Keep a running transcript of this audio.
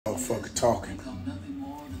motherfucker talking.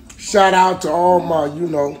 Shout out to all my, you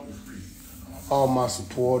know, all my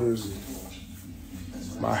supporters,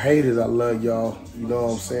 and my haters. I love y'all. You know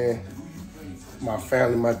what I'm saying? My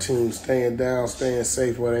family, my team, staying down, staying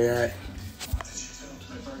safe where they at.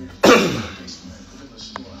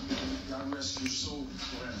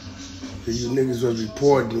 You niggas was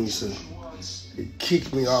reporting me, so it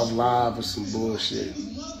kicked me off live or some bullshit.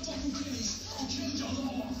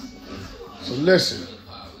 So listen.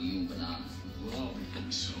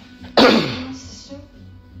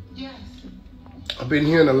 I've been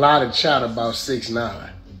hearing a lot of chat about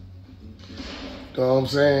 6ix9ine. You know what I'm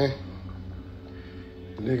saying?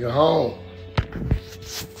 Nigga home.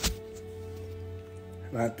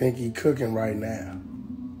 And I think he cooking right now.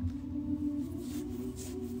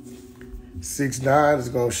 6ix9ine is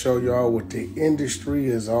gonna show y'all what the industry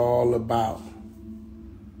is all about.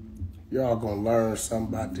 Y'all gonna learn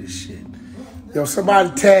something about this shit. Yo, somebody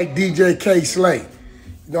tag DJ K Slay.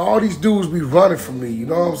 You know, all these dudes be running from me, you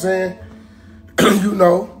know what I'm saying? You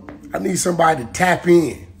know, I need somebody to tap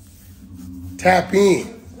in. Tap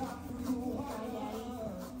in.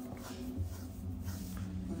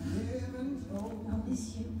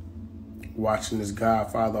 Watching this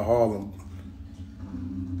Godfather Harlem.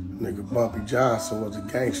 Nigga Bumpy Johnson was a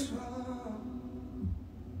gangster.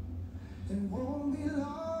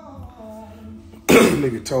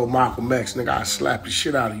 Nigga told Malcolm X, nigga, I'll slap the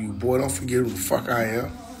shit out of you, boy. Don't forget who the fuck I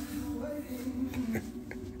am.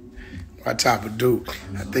 My type of dude.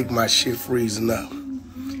 I think my shit freezing up.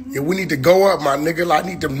 Yeah, we need to go up, my nigga. I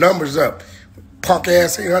need them numbers up. Punk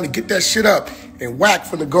ass 800, get that shit up. And Wack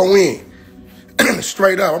finna go in.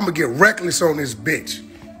 Straight up, I'm gonna get reckless on this bitch.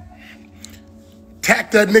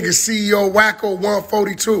 Tack that nigga CEO Wacko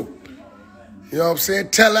 142. You know what I'm saying?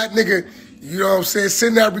 Tell that nigga, you know what I'm saying?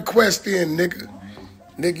 Send that request in, nigga.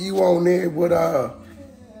 Nigga, you on there with that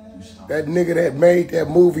nigga that made that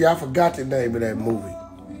movie. I forgot the name of that movie.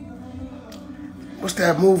 What's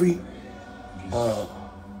that movie? I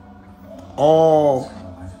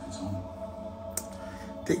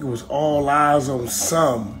think it was All Eyes on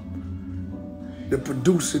Some. The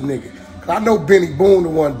producer nigga. Cause I know Benny Boone the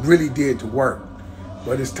one really did the work.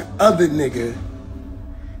 But it's the other nigga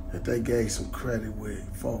that they gave some credit with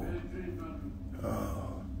for.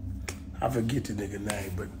 I forget the nigga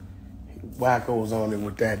name, but Wacko was on it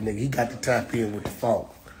with that nigga. He got to tap in with the phone.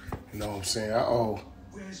 You know what I'm saying? Uh-oh.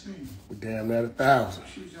 We're damn at 1,000.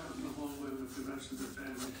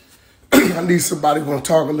 I need somebody who gonna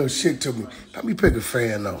talk a little shit to me. Let me pick a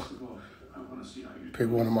fan though. Pick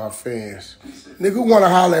one of my fans. Nigga who wanna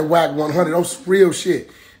holler at Wack 100, that's real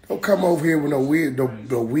shit. Don't come over here with no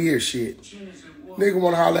weird shit. Nigga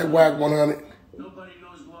wanna holler at Wack 100.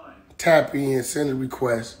 Tap in, send a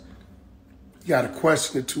request. You got a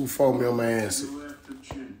question or two for me, I'm gonna answer.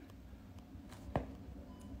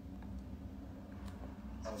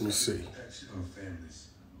 Let me see.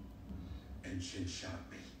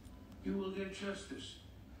 You will get justice,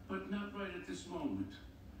 but not right at this moment.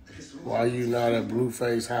 Why you not at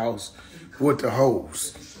Blueface house with the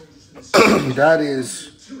hoes? That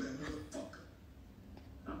is.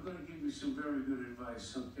 I'm gonna give you some very good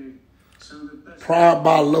advice, okay? Some of the best. Proud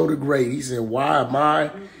by Loaded Great. He said, why am I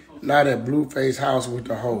not at Blueface house with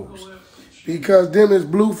the hoes? Because them is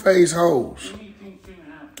Blueface hoes.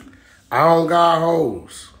 I don't got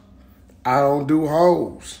hoes. I don't do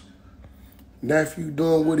hoes. Nephew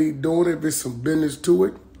doing what he doing. If there's some business to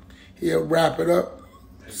it, he'll wrap it up,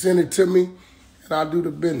 send it to me, and I'll do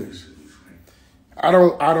the business. I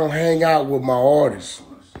don't hang out with my artists.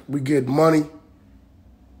 We get money.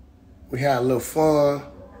 We have a little fun.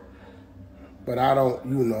 But I don't,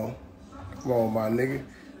 you know, come on, my nigga.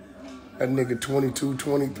 That nigga 22,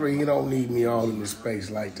 23, he don't need me all in this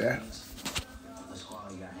space like that.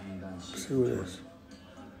 Let's see what it is.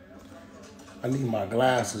 I need my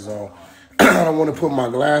glasses on. I don't want to put my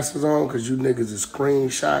glasses on because you niggas is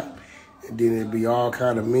screenshot. And then it'd be all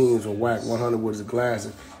kind of memes with Wack 100 with his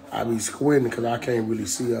glasses. I be squinting because I can't really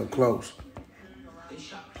see up close.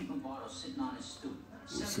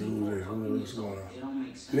 Let's see what's going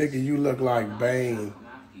on. Nigga, you look like Bane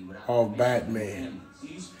off Batman.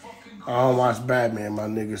 I don't watch Batman, my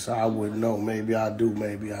nigga, so I wouldn't know. Maybe I do,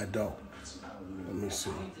 maybe I don't. Let me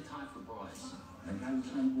see.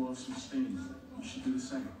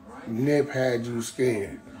 Nip had you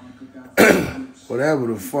scared. Whatever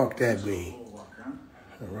the fuck that mean.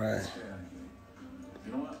 All right.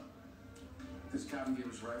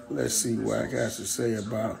 Let's see what I got to say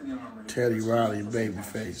about Teddy Riley and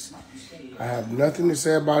Babyface. I have nothing to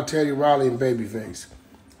say about Teddy Riley and Babyface.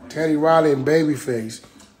 Teddy Riley and Babyface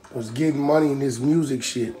was getting money in this music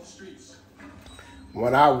shit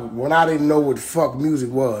when I didn't know what the fuck music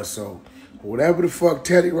was. So whatever the fuck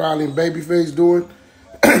Teddy Riley and Babyface doing,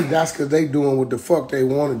 that's because they doing what the fuck they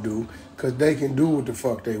want to do, because they can do what the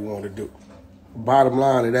fuck they want to do. Bottom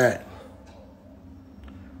line of that.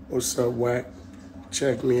 What's up, Wack?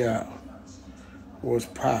 Check me out. What's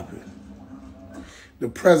poppin'? The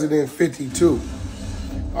President 52.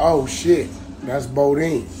 Oh, shit. That's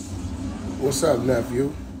Bodine. What's up,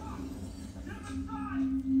 nephew?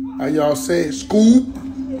 How y'all say it? Scoop?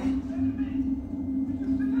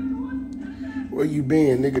 Where you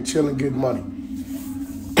been, nigga? Chillin', getting money.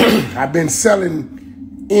 I've been selling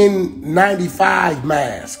N95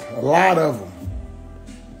 masks. A lot of them.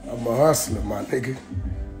 I'm a hustler, my nigga.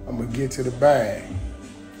 I'm gonna get to the bag.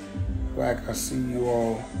 Like I see you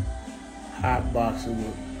on Hot Boxing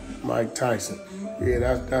with Mike Tyson. Yeah,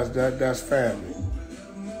 that's family.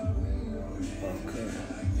 Okay.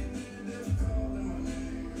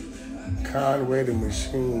 Conway the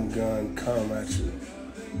machine gun come at you.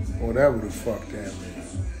 Whatever the fuck that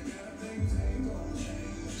means.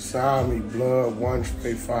 Salami blood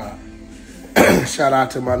 135. Shout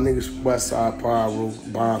out to my niggas from Westside Pyro,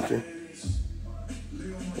 Bompton.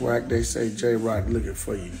 Wack, they say J-Rock looking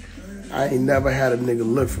for you. I ain't never had a nigga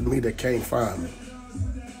look for me that can't find me.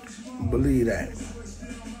 Believe that.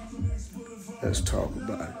 Let's talk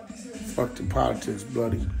about it. Fuck the politics,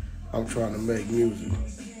 bloody. I'm trying to make music.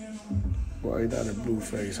 Boy, not a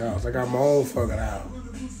Blueface house. I got my own fucking house.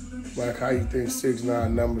 Like, how you think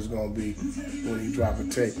 6ix9ine number's gonna be when he drop a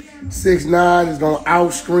tape? 6ix9ine is gonna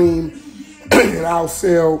outstream and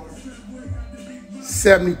outsell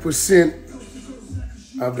 70%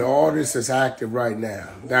 of the artists that's active right now.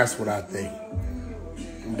 That's what I think.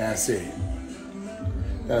 And that's it.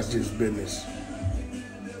 That's just business.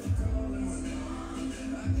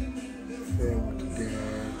 Fair with the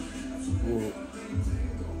damn whoop.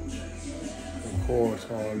 Of course,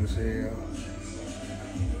 hard as hell.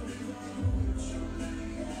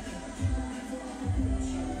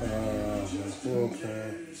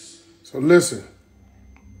 Okay. So listen.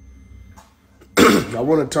 I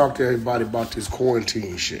want to talk to everybody about this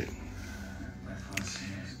quarantine shit.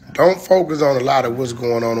 Don't focus on a lot of what's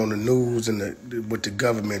going on the news and what the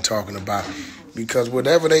government talking about. Because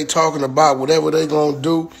whatever they talking about, whatever they going to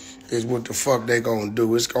do is what the fuck they going to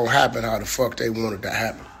do. It's going to happen how the fuck they want it to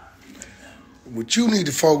happen. What you need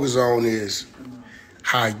to focus on is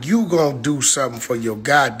how you going to do something for your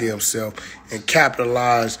goddamn self and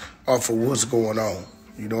capitalize off of what's going on.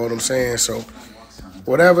 You know what I'm saying? So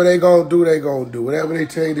whatever they gonna do, they gonna do. Whatever they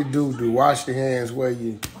tell you to do, do. Wash your hands, wear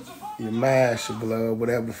your mask, your glove,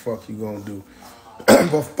 whatever the fuck you gonna do.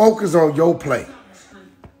 But focus on your play.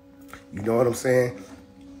 You know what I'm saying?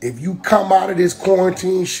 If you come out of this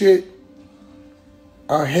quarantine shit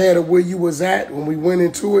ahead of where you was at when we went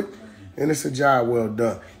into it, then it's a job well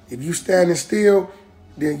done. If you standing still,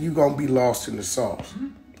 then you gonna be lost in the sauce.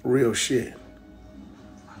 Real shit.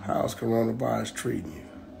 How's coronavirus treating you?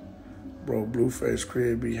 Bro, Blueface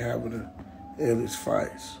crib be having the illest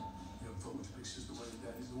fights.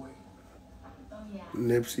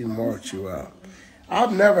 Nipsey marked you out.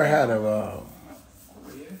 I've never had a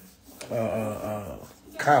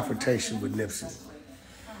confrontation with Nipsey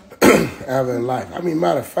ever in life. I mean,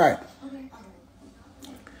 matter of fact,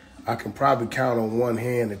 I can probably count on one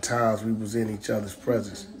hand the times we was in each other's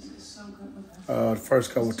presence. The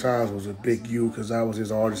first couple of times was a big U because I was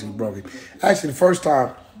his artist. He broke it. Actually, the first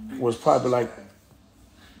time was probably like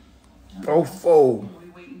 04.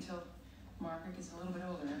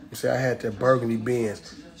 You see, I had that burgundy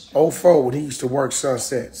Benz. 04 when he used to work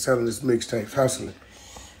Sunset, selling his mixtapes, hustling.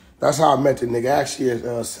 That's how I met the nigga. Actually,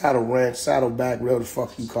 at Saddle Ranch, Saddleback, whatever the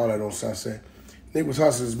fuck you call that on Sunset. Nigga was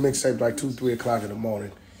hustling his mixtape like 2, 3 o'clock in the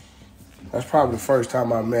morning. That's probably the first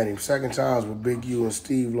time I met him. Second time was with Big U and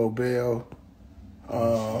Steve Lobel.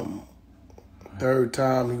 Third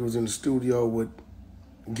time he was in the studio with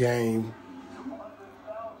Game.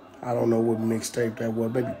 I don't know what mixtape that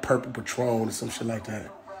was. Maybe Purple Patron or some shit like that.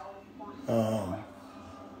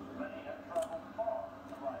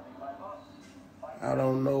 I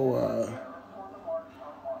don't know.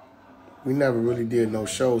 We never really did no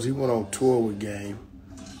shows. He went on tour with Game.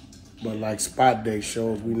 But like spot day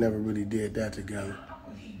shows, we never really did that together.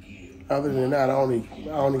 Other than that, I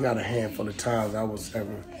only got a handful of times I was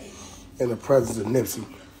ever in the presence of Nipsey.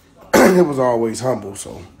 It was always humble,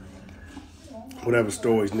 so whatever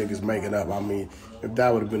stories niggas making up, I mean, if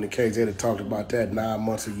that would have been the case, they'd have talked about that 9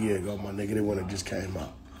 months, a year ago, my nigga. They wouldn't have just came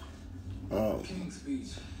out.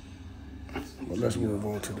 But let's move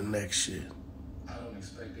on to the next shit. I don't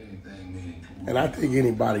expect anything meaningful. And I think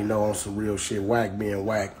anybody know on some real shit, Wack being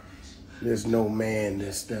Wack, There's no man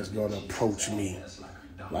that's gonna approach me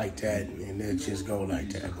like that and then just go like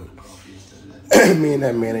that. But me and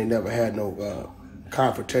that man ain't never had no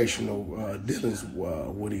confrontational dealings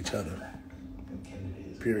with each other.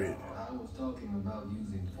 Period. I was talking about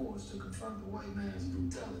using force to confront the white man's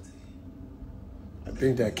brutality. I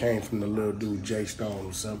think that came from the little dude Jay Stone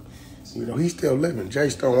or something. You know, he's still living. Jay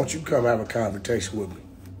Stone, why don't you come have a conversation with me?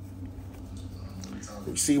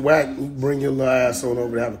 You see Wack, you bring your little ass on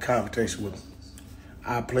over to have a conversation with me.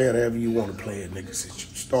 I'll play it however you want to play it, nigga, since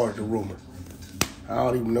you started the rumor. I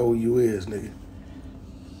don't even know who you is, nigga.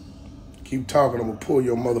 Keep talking, I'm going to pull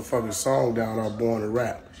your motherfucking song down on Born to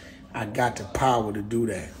Rap. I got the power to do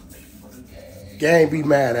that. Gang be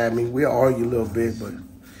mad at me. We'll argue a little bit, but,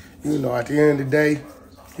 you know, at the end of the day,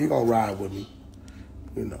 he going to ride with me.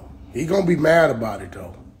 You know, he going to be mad about it,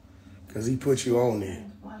 though, because he put you on there.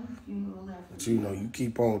 But, you know, you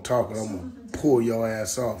keep on talking, I'm going to pull your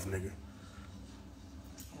ass off, nigga.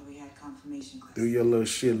 Do your little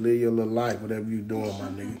shit, live your little life, whatever you doing, my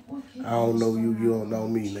nigga. I don't know you, you don't know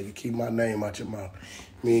me, nigga. Keep my name out your mouth.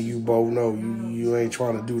 Me and you both know you ain't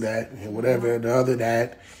trying to do that. And whatever the other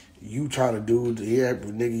that you trying to do, yeah,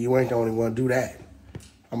 but nigga, you ain't the only one to do that.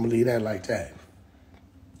 I'm going to leave that like that.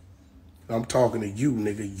 I'm talking to you,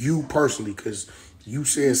 nigga, you personally, because you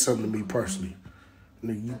said something to me personally.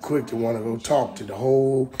 Nigga, you quick to want to go talk to the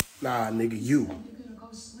whole, nah, nigga, you.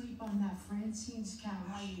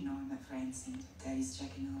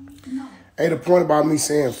 Hey, the point about me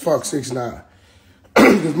saying fuck 6ix9ine,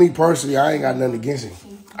 because me personally, I ain't got nothing against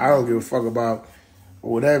him. I don't give a fuck about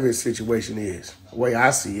whatever his situation is. The way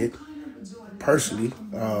I see it, personally,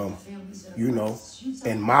 you know,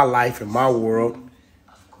 in my life, in my world,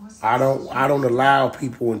 I don't allow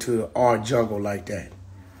people into our jungle like that.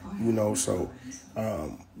 You know, so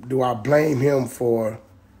do I blame him for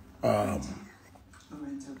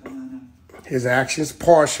his actions?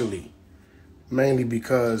 Partially. Mainly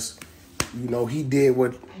because, you know, he did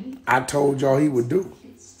what I told y'all he would do.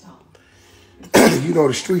 You know,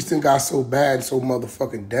 the streets done got so bad, so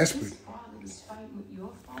motherfucking desperate.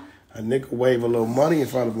 A nigga wave a little money in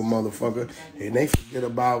front of a motherfucker, and they forget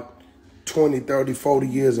about 20, 30, 40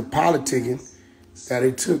 years of politicking that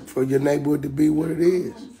it took for your neighborhood to be what it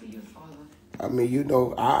is. I mean, you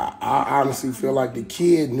know, I honestly feel like the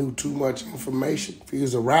kid knew too much information. If he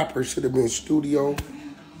was a rapper, it should have been studio,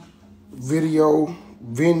 video,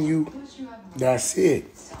 venue, that's it.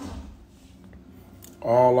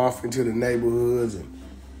 All off into the neighborhoods and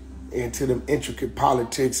into them intricate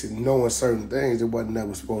politics and knowing certain things that wasn't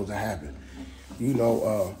never supposed to happen. You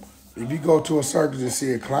know, if you go to a circus and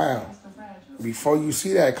see a clown, before you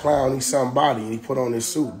see that clown, he's somebody, and he put on his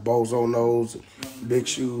suit, bozo nose, big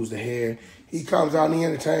shoes, the hair. He comes out and he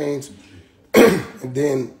entertains, and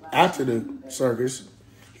then after the circus,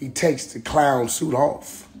 he takes the clown suit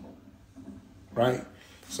off. Right?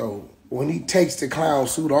 So when he takes the clown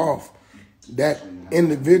suit off, that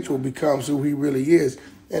individual becomes who he really is.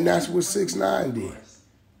 And that's what 6ix9ine did.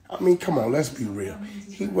 I mean, come on, let's be real.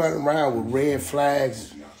 He went around with red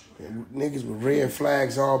flags, niggas with red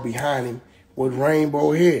flags all behind him with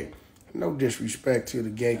rainbow hair. No disrespect to the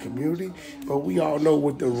gay community, but we all know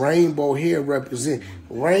what the rainbow hair represents.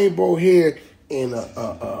 Rainbow hair and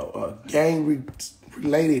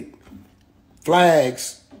gang-related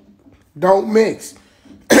flags don't mix.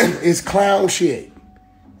 It's clown shit.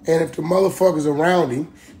 And if the motherfuckers around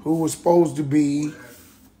him, who was supposed to be,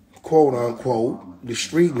 quote unquote, the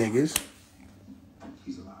street niggas,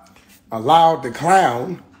 allowed the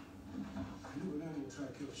clown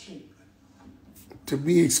to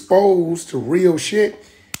be exposed to real shit,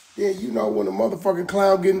 then you know when the motherfucking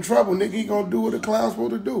clown get in trouble, nigga, he gonna do what the clown's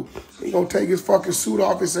supposed to do. He gonna take his fucking suit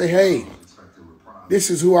off and say, hey, this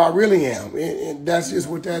is who I really am. And that's just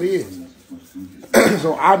what that is.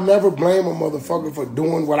 So I never blame a motherfucker for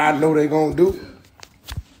doing what I know they gonna do.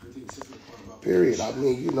 Period. I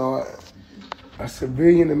mean, you know, a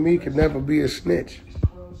civilian to me could never be a snitch.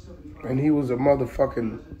 And he was a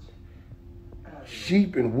motherfucking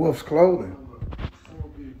sheep in wolf's clothing.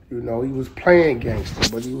 You know, he was playing gangster,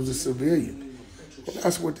 but he was a civilian. And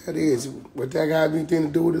that's what that is. Would that got anything to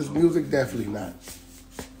do with his music? Definitely not.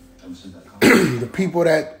 The people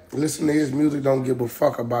that listen to his music don't give a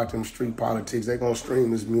fuck about them street politics. They gonna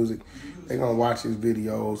stream his music. They gonna watch his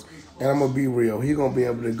videos. And I'm gonna be real. He gonna be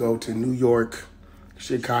able to go to New York,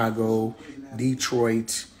 Chicago,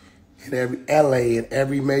 Detroit, and LA, and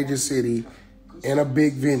every major city in a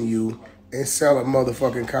big venue and sell a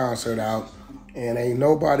motherfucking concert out. And ain't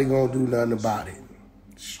nobody gonna do nothing about it.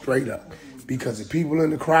 Straight up. Because the people in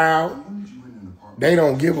the crowd, they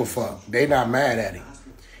don't give a fuck. They not mad at him.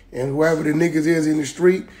 And whoever the niggas is in the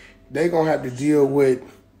street, they gonna have to deal with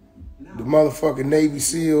the motherfucking Navy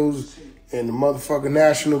SEALs and the motherfucking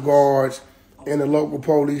National Guards and the local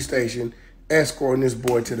police station escorting this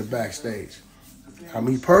boy to the backstage. I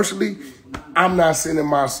mean, personally, I'm not sending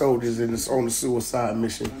my soldiers on the suicide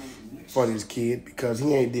mission for this kid because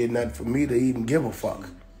he ain't did nothing for me to even give a fuck.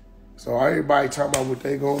 So everybody talking about what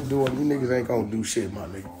they gonna do, and you niggas ain't gonna do shit, my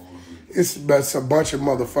nigga. It's a bunch of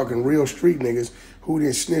motherfucking real street niggas who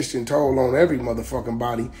done snitched and told on every motherfucking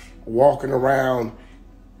body walking around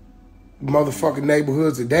motherfucking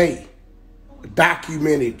neighborhoods a day.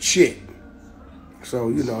 Documented shit. So,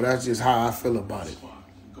 you know, that's just how I feel about it.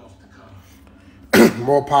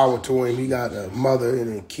 More power to him. He got a mother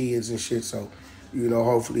and kids and shit, so, you know,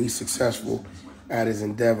 hopefully he's successful at his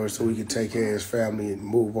endeavor so he can take care of his family and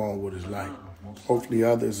move on with his life. Hopefully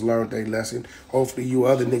others learned their lesson. Hopefully you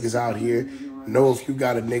other niggas out here know if you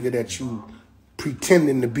got a nigga that you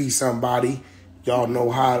pretending to be somebody, y'all know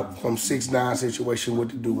how from 6ix9ine situation what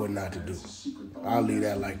to do, what not to do. I'll leave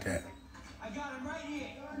that like that. I got him right here.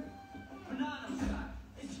 Banana shot.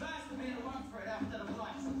 It's faster than a rock for it after the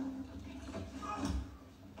blast.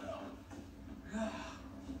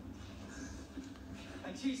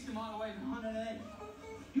 I chased him all the way from 108.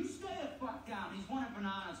 You stay the fuck down. He's one of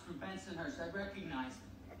Bananas from Bensonhurst. I recognize him.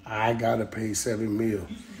 I gotta pay $7 million.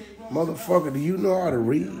 Motherfucker, do you know how to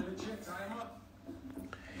read?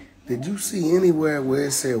 Did you see anywhere where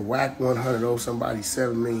it said Wack 100 owe somebody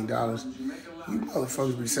 $7 million? You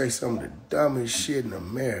motherfuckers be saying some of the dumbest shit in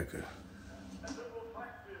America.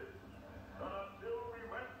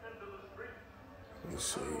 Let's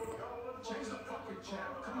see.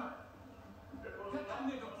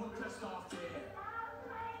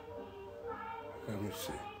 Let me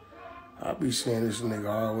see. I be saying this nigga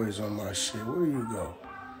always on my shit. Where you go?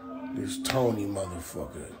 This Tony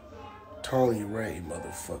motherfucker. Tony Ray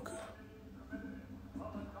motherfucker.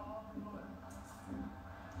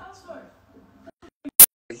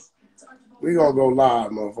 We gonna go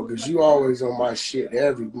live, motherfuckers. You always on my shit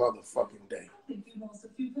every motherfucking day. I think you lost a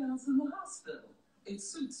few pounds in the hospital. It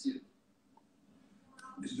suits you.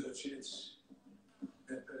 Is there a chance?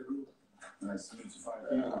 Nice to meet you.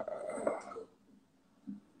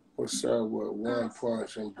 What's up with One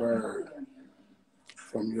Punch and Bird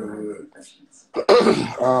from your hood?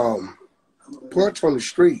 Punch on the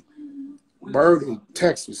street. Bird in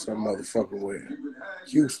Texas, some motherfucking where.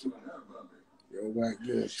 Houston. Yo, Wack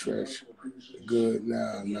good, Ters. Good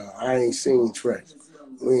now. No, I ain't seen Ters.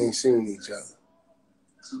 We ain't seen each other.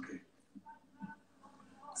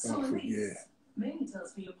 Don't forget. We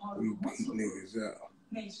beat niggas up.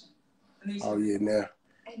 Oh yeah, now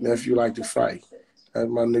nephew like to fight. That's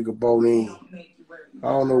my nigga Bodine. I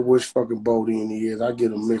don't know which fucking Bodine he is. I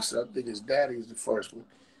get him mixed up. I think his daddy is the first one.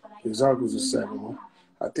 His uncle's the second one.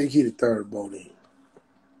 I think he the third Bodine.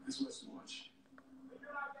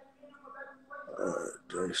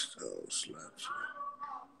 Jay Stone slapped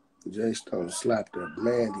you. Jay Stone slapped a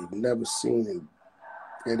man he'd never seen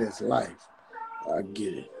in his life. I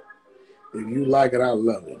get it. If you like it, I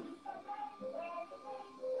love it.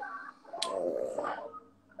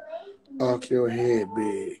 Unk your head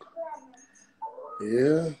big.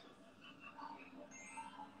 Yeah.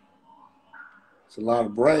 It's a lot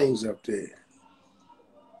of brains up there.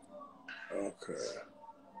 Okay.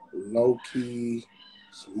 Low-key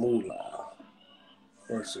Smoolah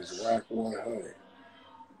versus Wack 100.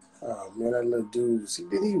 Oh, man, that little dude. See,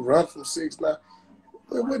 didn't he run from 6ix9ine?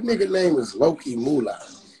 What nigga name is Loki Moolah?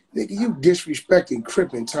 Nigga, you disrespecting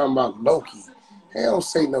Crip and talking about Loki. They don't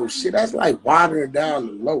say no shit. That's like watering down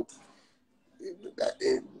the Loki.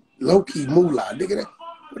 Loki Moolah. Nigga,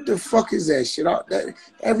 what the fuck is that shit?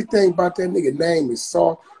 Everything about that nigga name is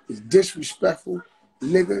soft, is disrespectful.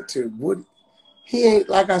 Nigga, to what? He ain't,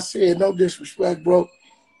 like I said, no disrespect, bro.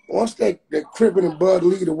 Once that Crippin' and Bud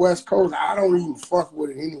leave the West Coast, I don't even fuck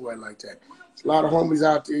with it anyway like that. There's a lot of homies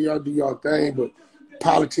out there, y'all do y'all thing, but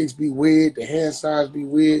politics be weird, the hand signs be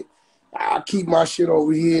weird. I keep my shit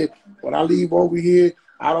over here. When I leave over here,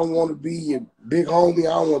 I don't want to be your big homie.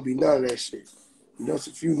 I don't want to be none of that shit. You know, it's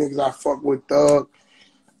a few niggas I fuck with Thug.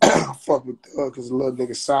 I fuck with Thug because a little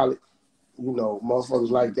nigga solid. You know, motherfuckers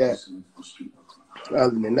like that.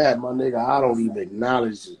 Other than that, my nigga, I don't even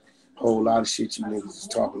acknowledge a whole lot of shit you niggas is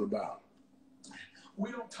talking about.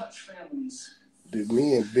 We don't touch families. Did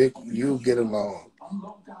me and Big you get along?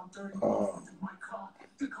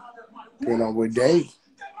 Depending on what day.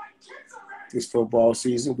 This football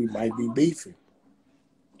season, we might be beefing.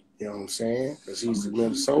 You know what I'm saying? Because he's a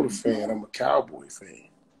Minnesota fan. I'm a Cowboy fan.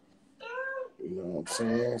 You know what I'm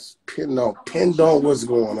saying? Depending on what's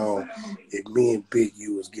going on, if me and Big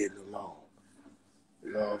U is getting along.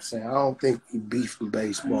 You know what I'm saying? I don't think we beef in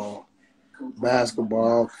baseball.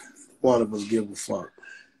 Basketball, one of us give a fuck.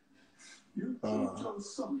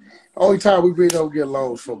 Only time we really don't get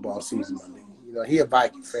along is football season, my nigga. You know, he a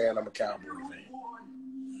Viking fan, I'm a Cowboy fan.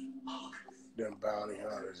 Them bounty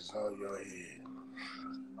hunters is on your head.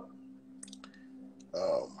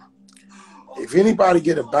 If anybody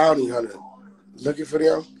get a bounty hunter looking for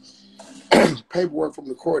them, paperwork from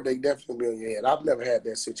the court, they definitely be on your head. I've never had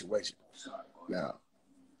that situation. Now,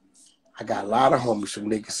 I got a lot of homies from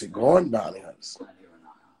niggas that go on bounty hunters.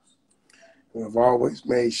 I've always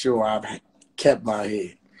made sure I've kept my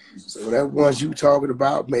head. So whatever ones you talking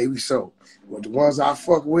about, maybe so. But the ones I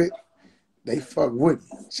fuck with, they fuck with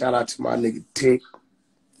me. Shout out to my nigga Tick,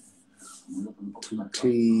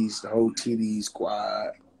 2T's, the whole TD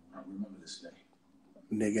squad.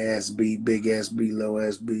 Nigga SB, big SB, low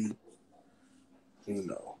SB. You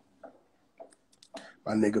know.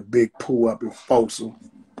 My nigga Big Pooh up in Folsom.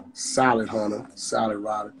 Solid hunter, solid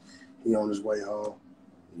rider. He on his way home.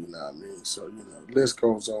 You know what I mean? So, you know, the list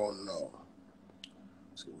goes on and on.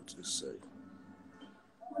 Let's see what this say.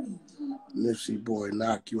 Nipsey boy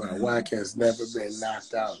knock you out. Wack has never been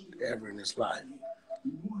knocked out ever in his life.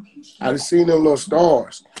 I just seen them little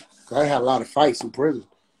stars. I had a lot of fights in prison.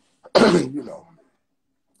 You know,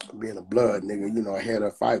 being a blood nigga, you know, I had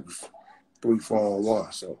a fight with 3, 4 on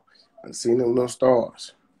 1. So I seen them little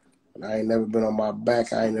stars. And I ain't never been on my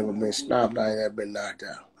back. I ain't never been stopped. I ain't never been knocked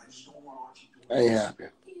out. I ain't happy.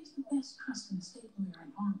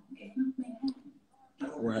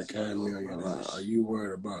 Wack had me on your line. Are you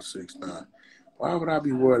worried about 6'9"? Why would I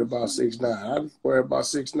be worried about 6'9"? I'd be worried about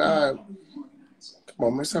 6'9". Come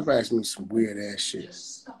on, man, stop asking me some weird ass shit.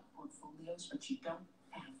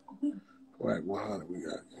 Wack 100 we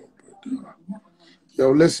got.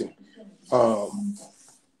 Yo, listen.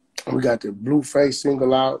 We got the Blueface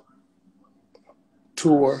single out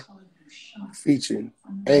tour featuring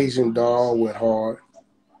Asian Doll went hard.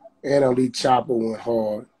 NLE Chopper went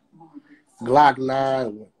hard. Glock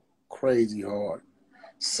 9 went crazy hard.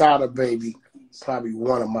 Sada Baby, probably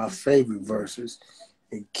one of my favorite verses.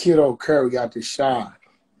 And Kiddo Curry got the shot,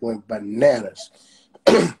 went bananas.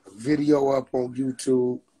 Video up on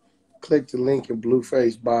YouTube. Click the link in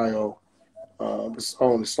Blueface bio. It's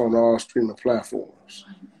on all streaming platforms.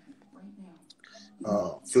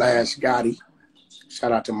 Flash Gotti.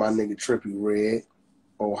 Shout out to my nigga Trippy Red,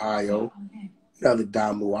 Ohio. Another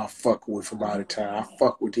Damu I fuck with from out of town. I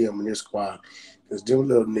fuck with him in this squad because them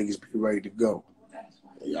little niggas be ready to go.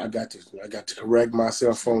 I got to correct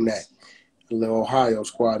myself on that. The little Ohio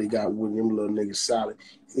squad he got with them little niggas solid.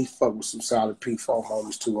 He fuck with some solid P4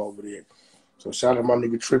 homies too over there. So shout out to my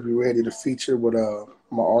nigga Trippy Red, the feature with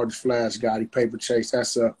my artist Flash Gotti, Paper Chase.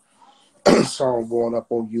 That's a song going up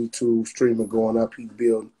on YouTube, streaming going up. He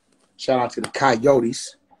building. Shout out to the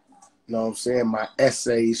Coyotes. You know what I'm saying? My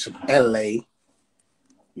essays from LA.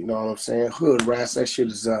 You know what I'm saying? Hood Rats, that shit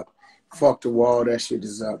is up. Fuck the Wall, that shit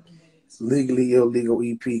is up. Legally Illegal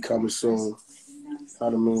EP coming soon. You know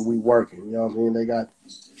what I mean? We working. You know what I mean? They got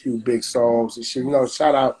a few big songs and shit. You know,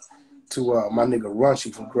 shout out to my nigga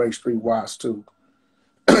Runchy from Great Street Watch too.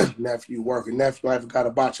 Nephew working. Nephew, I forgot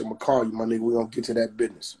about you. I'm going to call you, my nigga. We're going to get to that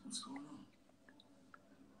business.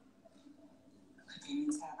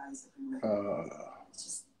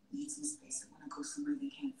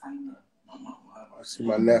 I see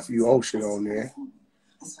my nephew Ocean on there.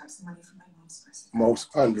 Most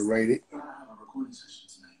underrated.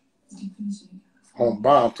 On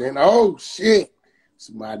Bompton. Oh, shit.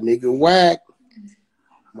 It's my nigga Wack.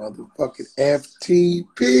 Motherfucking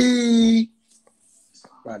FTP.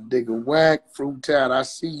 My nigga Wack. Fruit Town. I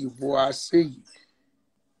see you, boy. I see you.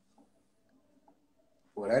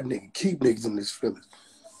 Boy, that nigga keep niggas in this feeling.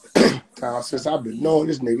 Since I've been knowing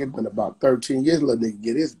this nigga, it's been about 13 years. Let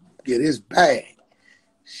nigga get his bag.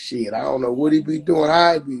 Shit, I don't know what he be doing,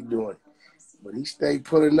 how he be doing. But he stay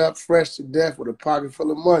pulling up fresh to death with a pocket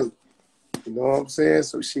full of money. You know what I'm saying?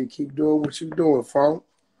 So shit, keep doing what you doing, phone.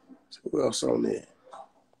 So who else on there?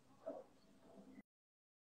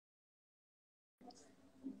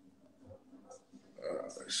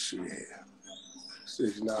 Shit.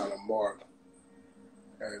 6'9" Mark.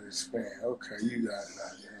 That is fan. Okay, you got it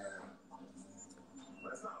out there.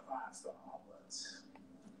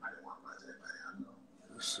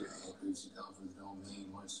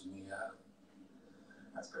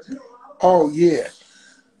 Oh yeah.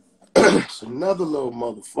 It's another little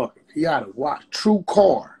motherfucker. He ought to watch True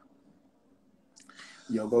Car.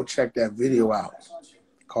 Yo, go check that video out.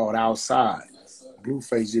 Called Outside.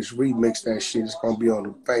 Blueface just remixed that shit. It's gonna be on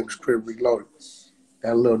the famous Crib Reloaded.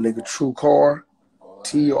 That little nigga True Car.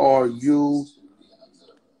 TRU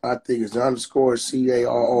I think it's underscore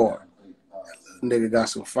CARR. Nigga got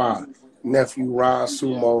some fire. Nephew Ron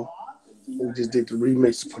Sumo. We just did the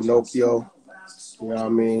remix of Pinocchio. You know what I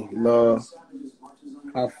mean? Love.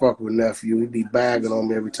 I fuck with nephew. He be bagging on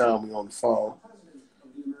me every time we on the phone.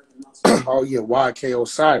 Oh yeah, YK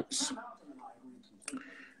Osiris.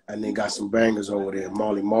 And then got some bangers over there.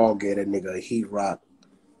 Marley Marl gave that nigga a heat rock.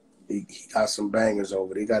 He got some bangers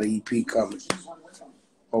over there. He got an EP coming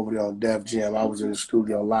over there on Def Jam. I was in the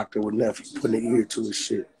studio locked in with nephew, putting the ear to his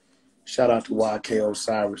shit. Shout out to YK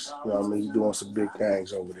Osiris. You know what I mean? He's doing some big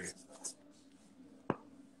things over there.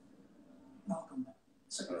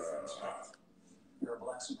 You're a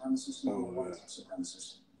black supremacist, no white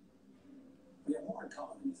supremacist. We have more in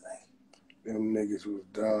common than you think. Them niggas was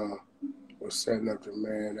dumb. Was setting up the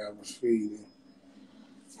man that was feeding.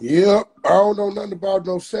 Yep, I don't know nothing about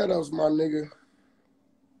no setups, my nigga.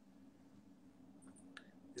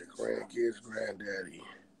 Your grandkids, granddaddy.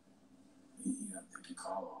 Take your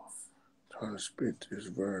call off. Trying to spit this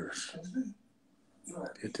verse.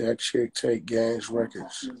 Did that chick take Gangs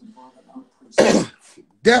Records?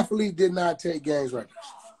 Definitely did not take Gangs Records.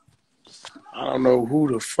 I don't know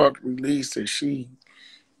who the fuck released it. She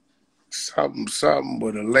something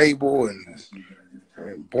with a label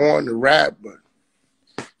and born to rap, but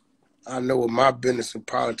I know what my business in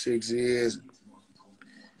politics is.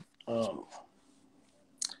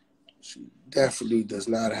 She definitely does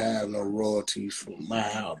not have no royalties from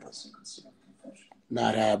my album.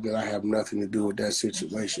 Not happening. I have nothing to do with that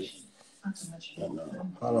situation. And,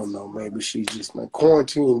 I don't know. Maybe she's just like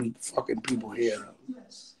quarantine be fucking people here.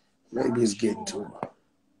 Maybe it's getting to her.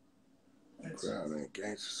 Crowd ain't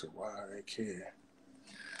gangsters, so why they care?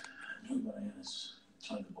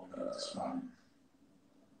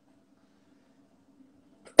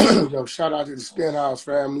 Yo, shout out to the Stenhouse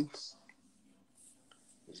family.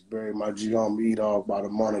 Just buried my G homie E-Dog about a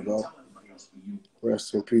month ago.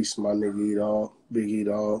 Rest in peace, my nigga E-Dog, Big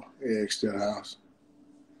E-Dog, Eric Stenhouse.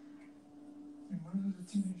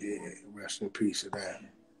 Yeah, rest in peace of that.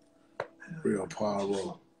 Real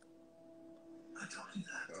power.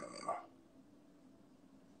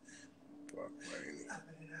 Fuck, man.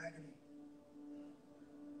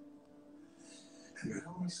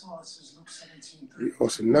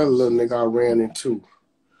 It's another little nigga I ran into.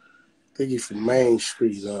 I think he's from Main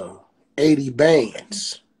Street. 80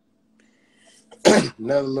 Bands.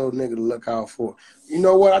 Another little nigga to look out for. You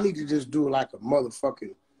know what? I need to just do like a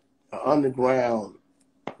motherfucking underground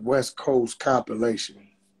West Coast compilation.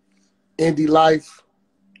 Indie Life.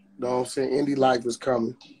 You know what I'm saying? Indie Life is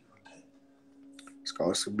coming. It's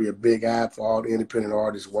going to be a big app for all the independent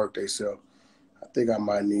artists work themselves. I think I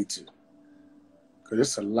might need to.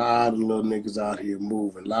 Because there's a lot of little niggas out here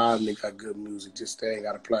moving. A lot of niggas got good music. Just they ain't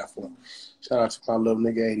got a platform. Shout out to my little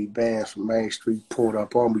nigga 80 Bands from Main Street. Pulled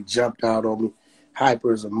up on me, jumped out on me.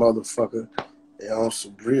 Hyper as a motherfucker. And on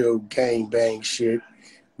some real gang bang shit.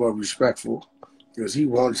 But respectful. Because he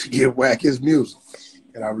wanted to give Wack his music.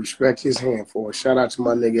 And I respect his hand for it. Shout out to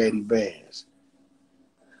my nigga 80 Bands.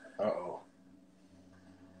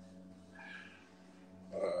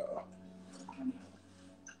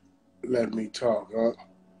 Let me talk, huh?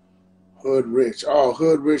 Hood Rich. Oh,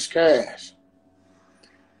 Hood Rich Cash.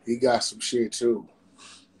 He got some shit, too.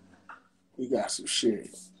 He got some shit.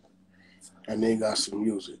 And then he got some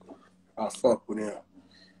music. I fuck with him.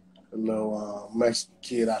 A little Mexican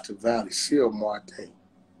kid out the valley. Silmar, I think.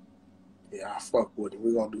 Yeah, I fuck with him.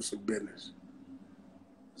 We're going to do some business.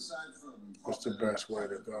 What's the best way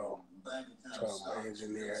to go? Talk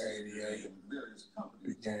Engineer 88.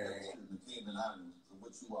 The gang.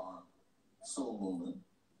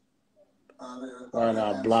 Why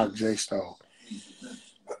not block J Stone?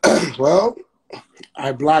 Well,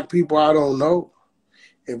 I block people I don't know.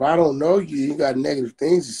 If I don't know you, you got negative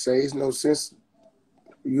things to say. It's no sense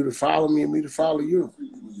for you to follow me and me to follow you.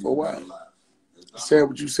 For what? You said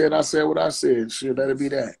what you said, I said what I said. Shit, let it be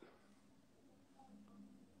that.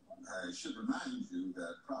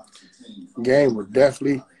 Game would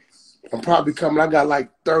definitely. I'm probably coming. I got like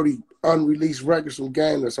 30 unreleased records from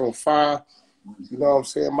Game that's on fire. You know what I'm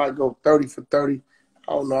saying? Might go 30 for 30.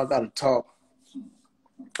 I don't know. I got to talk.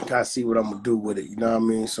 I got to see what I'm going to do with it. You know what I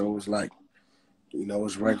mean? So it's like, you know,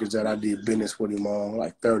 it's records that I did business with him on,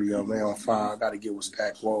 like 30 of them on fire. I got to get with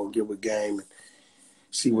Stack Wall, get with Game, and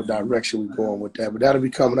see what direction we're going with that. But that'll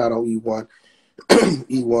be coming out on E1,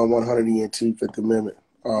 E1 100 ENT, Fifth Amendment,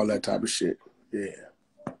 all that type of shit. Yeah.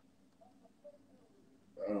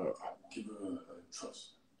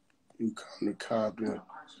 You come to Compton,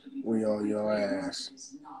 we on your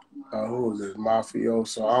ass. Who is this?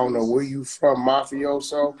 Mafioso. I don't know where you from,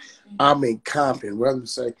 Mafioso. I'm in Compton. Rather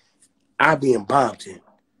say, I be in Bompton.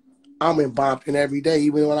 I'm in Bompton every day,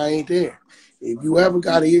 even when I ain't there. If you ever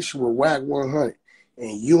got an issue with Wack 100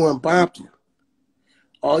 and you in Bompton,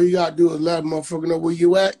 all you gotta do is let a motherfucker know where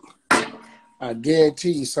you at. I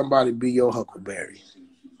guarantee you somebody be your Huckleberry.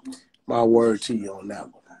 My word to you on that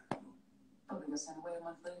one.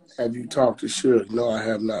 Have you talked to Suge? No, I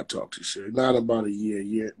have not talked to Suge. Not about a year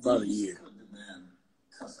yet. About a year.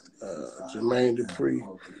 Jermaine Dupri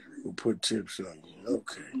will put tips on you.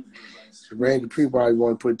 Okay. Jermaine Dupri probably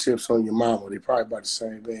want to put tips on your mama. They probably about the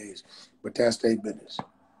same age. But that's their business.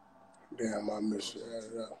 Damn, I missed it.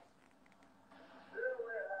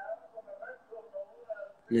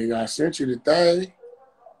 Nigga, I sent you the thing.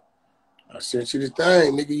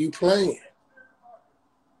 Nigga, you playing.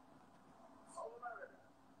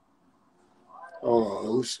 Hold on,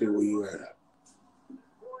 let me see where you at.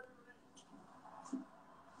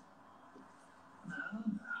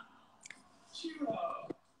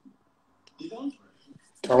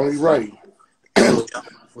 Tony Ray.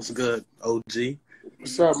 What's good, OG?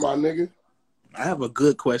 What's up, my nigga? I have a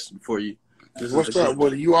good question for you. What's up,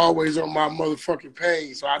 buddy? You always on my motherfucking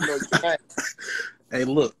page, so I know you back. Hey,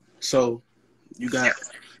 look. So you got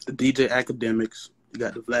the DJ Akademiks, you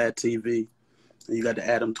got the Vlad TV, and you got the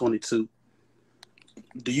Adam 22.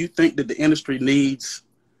 Do you think that the industry needs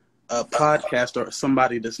a podcast or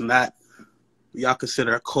somebody that's not, y'all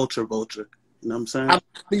consider a culture vulture? You know what I'm saying? I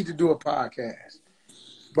need to do a podcast,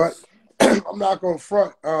 but I'm not gonna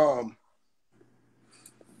front. I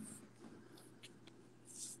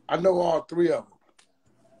know all three of them,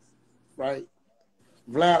 right?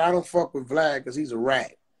 Vlad, I don't fuck with Vlad because he's a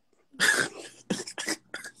rat,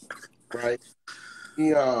 right? He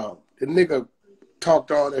the nigga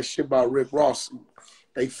talked all that shit about Rick Ross.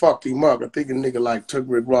 They fucked him up. I think a nigga like took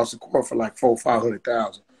Rick Ross to court for like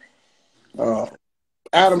 $400,000.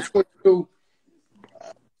 Adam 22,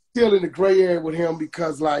 still in the gray area with him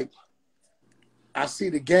because like I see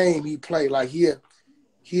the game he play. Like he'd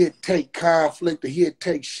take conflict or he'd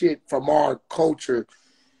take shit from our culture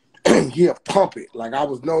and he'll pump it. Like I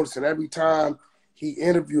was noticing every time he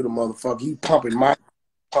interviewed a motherfucker, he pumping my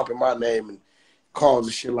name and calls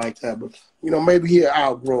and shit like that. But you know, maybe he'll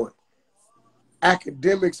outgrow it.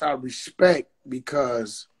 Akademiks I respect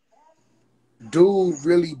because dude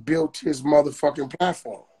really built his motherfucking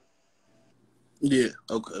platform. Yeah,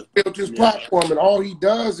 okay. Built his platform, and all he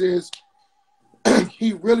does is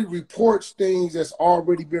he really reports things that's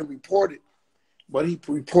already been reported, but he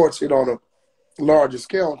reports it on a larger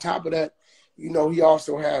scale. On top of that, you know, he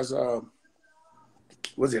also has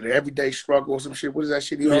was it an Everyday Struggle or some shit? What is that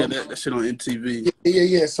shit he on? That shit on MTV.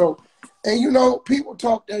 Yeah. So, and you know, people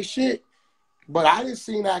talk that shit, but I didn't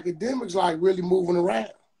see Akademiks like really moving around.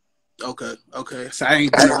 Okay. So I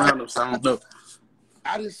ain't been around him, so I don't know.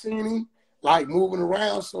 I didn't see him like moving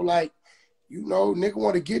around. So like, you know, nigga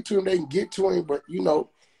want to get to him, they can get to him, but you know,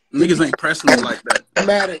 niggas ain't pressing him like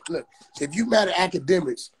that. Look, if you mad at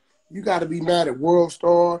Akademiks, you got to be mad at World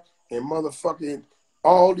Star and motherfucking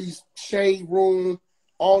all these Shade Room,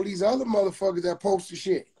 all these other motherfuckers that posted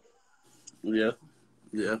shit. Yeah.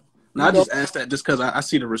 Now, I just asked that just because I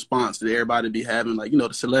see the response that everybody be having. Like, you know,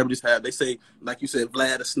 the celebrities have. They say, like you said,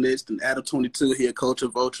 Vlad a snitched and Adam 22, he a culture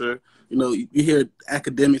vulture. You know, you hear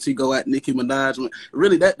Akademiks, he go at Nicki Minaj.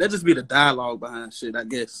 Really, that just be the dialogue behind shit, I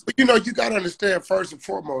guess. But, you know, you got to understand first and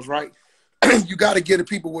foremost, right? You got to give the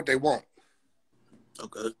people what they want.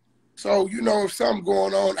 Okay. So, you know, if something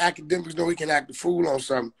going on, Akademiks know he can act the fool on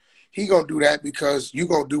something. He going to do that because you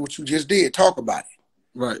going to do what you just did. Talk about it.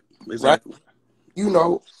 Right. Exactly. Right? You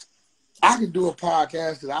know, I could do a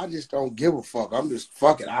podcast because I just don't give a fuck. I'm just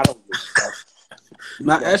fucking. I don't give a fuck.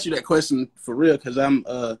 Now, I asked you that question for real because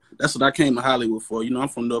that's what I came to Hollywood for. You know, I'm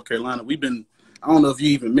from North Carolina. I don't know if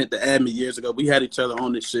you even meant to add me years ago. We had each other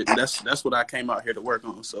on this shit, and that's what I came out here to work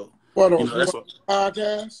on. So, what, you know, that's what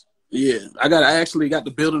podcast? Yeah, I actually got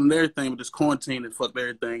the building and everything, but this quarantine and fucked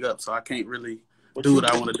everything up, so I can't really do what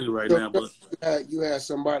I want to do right now. But you had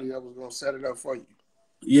somebody that was gonna set it up for you.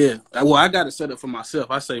 Yeah, well, I got it set up for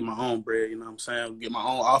myself. I save my own bread, you know what I'm saying? Get my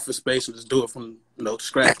own office space and just do it from, you know,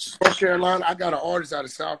 scratch. North Carolina, I got an artist out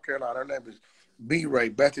of South Carolina. Her name is Bethany Ray.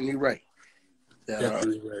 Bethany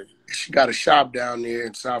Ray. She got a shop down there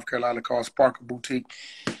in South Carolina called Sparkle Boutique.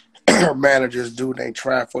 Her manager's dude named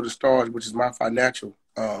Trav for the Stars, which is my financial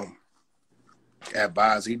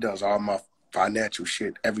advisor. He does all my financial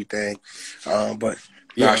shit, everything. But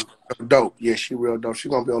yeah, she's dope. Yeah, she real dope.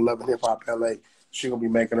 She's gonna be on Love and Hip Hop LA. She's gonna be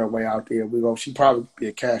making her way out there. She probably be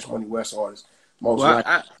a Cash Money West artist. Most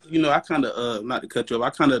likely. I kind of not to cut you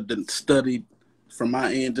off. I kind of studied from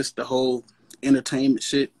my end just the whole entertainment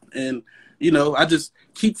shit, and you know, I just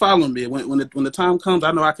keep following me. When the time comes,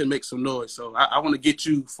 I know I can make some noise. So I want to get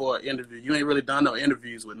you for an interview. You ain't really done no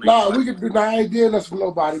interviews with niggas. Nah, we could do. Nah, I ain't doing this for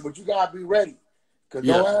nobody, but you gotta be ready. Cause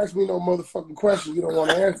Yeah. don't ask me no motherfucking question you don't want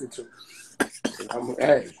to answer to.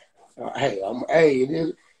 It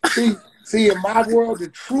is. See, in my world, the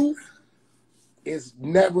truth is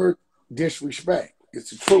never disrespect. It's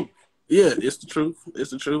the truth. Yeah, it's the truth.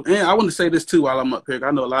 It's the truth. And I want to say this too while I'm up here.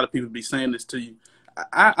 I know a lot of people be saying this to you.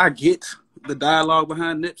 I get the dialogue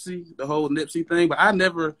behind Nipsey, the whole Nipsey thing, but I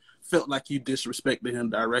never felt like you disrespected him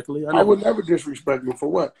directly. I would never disrespect him for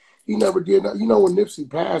what? He never did that. You know, when Nipsey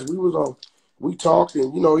passed, we talked,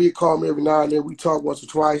 and, you know, he'd call me every now and then. We talked once or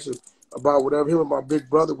twice about whatever. Him and my big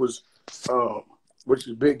brother was, which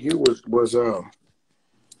is Big U, was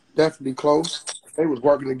definitely close. They was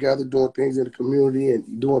working together, doing things in the community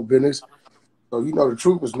and doing business. So, you know, the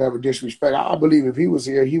truth was never disrespect. I believe if he was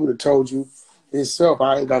here, he would have told you himself.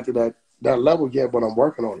 I ain't got to that level yet, but I'm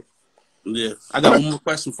working on it. Yeah. I got one more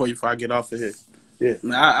question for you before I get off of here. Yeah.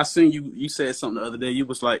 Now, I seen you said something the other day. You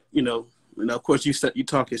was like, you know, of course you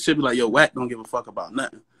talking shit, be like, yo, Wack don't give a fuck about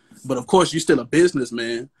nothing. But of course you still a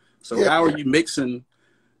businessman. So Yeah. How are you mixing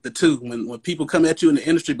the two? When people come at you in the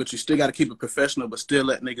industry, but you still got to keep it professional, but still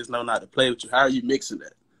let niggas know not to play with you. How are you mixing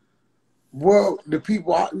that? Well, you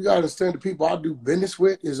gotta understand, the people I do business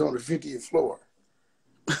with is on the 50th floor.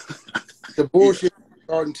 The bullshit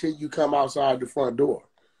starts until you come outside the front door.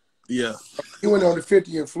 Yeah. You went on the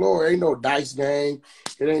 50th floor, ain't no dice game.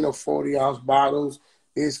 It ain't no 40-ounce bottles.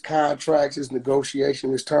 It's contracts, it's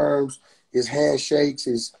negotiation, it's terms, it's handshakes,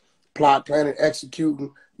 it's plot planning,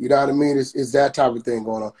 executing. You know what I mean? It's that type of thing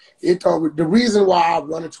going on. The reason why I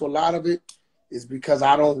run into a lot of it is because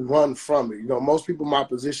I don't run from it. You know, most people in my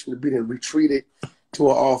position to be retreated to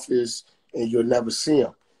an office and you'll never see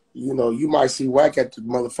them. You know, you might see Wack at the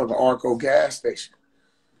motherfucking Arco gas station.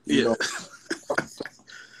 You know.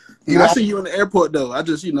 I see you in the airport though. I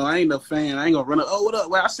just, I ain't no fan. I ain't gonna run up. Oh, what up?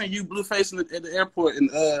 Well, I seen you Blueface at the airport, and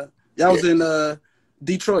y'all was in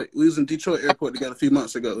Detroit. We was in Detroit airport together a few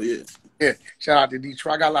months ago. Yeah. Yeah. Shout out to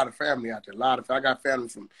Detroit. I got a lot of family out there. I got family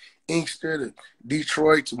from Inkster to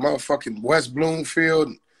Detroit to motherfucking West Bloomfield.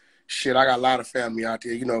 And shit, I got a lot of family out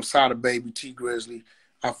there. You know, Sada Baby, T Grizzly.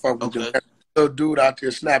 I fuck with the little dude out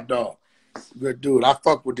there, Snap Dog. Good dude. I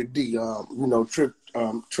fuck with the D. You know, Tricky.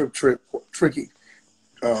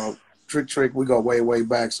 Trick, we go way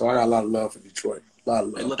back, so I got a lot of love for Detroit. A lot of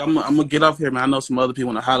love. Hey, look, I'm gonna get off here, man. I know some other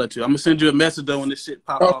people want to holler at you. I'm gonna send you a message though when this shit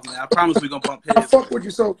pop off, man. I promise we gonna bump heads. I fuck with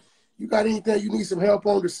you. So you got anything you need some help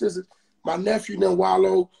on? The sisters, my nephew, them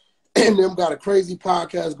Wallow, and them got a crazy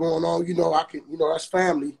podcast going on. You know, I can, that's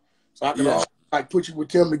family, so I can like put you with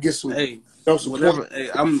them to get some. Hey, some whatever.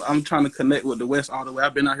 Hey, I'm trying to connect with the West all the way.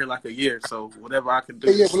 I've been out here like a year, so whatever I can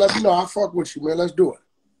do. Yeah, but let me know. I fuck with you, man. Let's do it.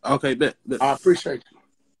 Okay, bet. I appreciate you.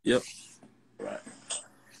 Yep. Right.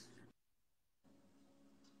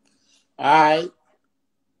 All right.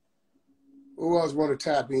 Who else want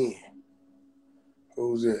to tap in?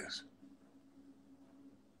 Who's this?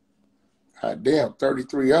 God damn,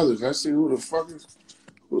 33 others. Let's see who the fuck is.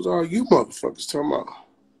 Who's all you motherfuckers talking about?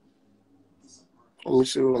 Let me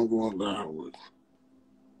see what I'm going down with.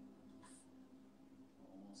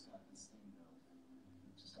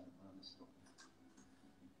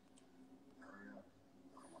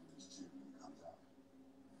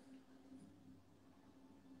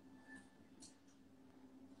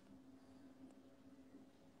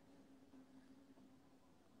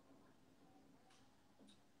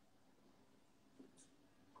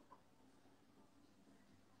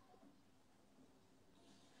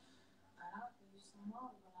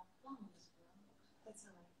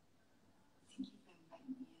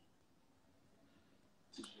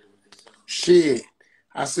 Shit,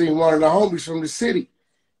 I seen one of the homies from the city.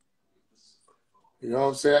 You know what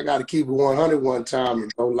I'm saying? I got to keep it 100 one time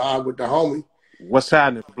and go live with the homie. What's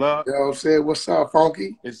happening, blood? You know what I'm saying? What's up,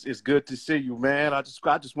 Funky? It's good to see you, man. I just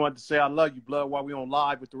wanted to say I love you, blood, while we on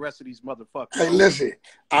live with the rest of these motherfuckers. Hey, listen,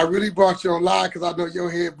 I really brought you on live because I know your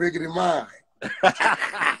head bigger than mine.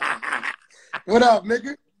 What up,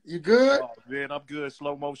 nigga? You good? Oh, man, I'm good.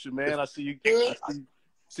 Slow motion, man. I see you.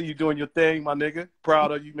 See you doing your thing, my nigga.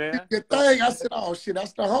 Proud of you, man. Your thing. I said, oh shit,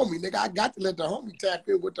 that's the homie, nigga. I got to let the homie tap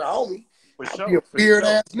in with the homie. For I'd sure. be a weird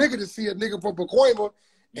ass nigga to see a nigga from Pacoima.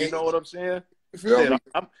 You know what I'm saying? You feel me?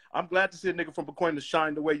 I'm glad to see a nigga from Pacoima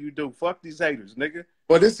shine the way you do. Fuck these haters, nigga.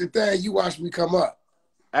 But this is the thing. You watch me come up.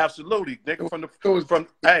 Absolutely, nigga.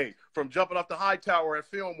 From jumping off the high tower at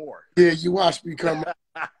Fillmore. Yeah, you watch me come up.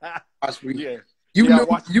 Watch me. Yeah. You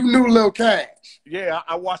knew Lil Cash. Yeah,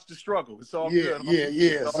 I watched the struggle. It's all good. Yeah.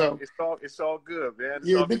 It's all good, man.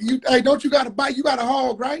 Don't you got a bite? You got a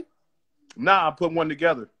hog, right? Nah, I put one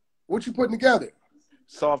together. What you putting together?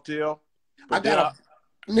 Soft tail. I got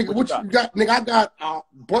a nigga. What you got? Nigga, I got a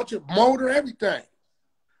bunch of motor, everything.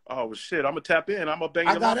 Oh shit! I'm gonna tap in. I'm gonna bang.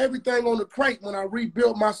 I got everything on the crate when I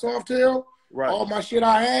rebuilt my soft tail. Right. All my shit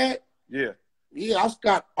I had. Yeah. Yeah, I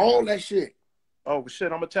got all that shit. Oh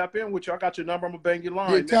shit! I'm gonna tap in with you. I got your number. I'm gonna bang your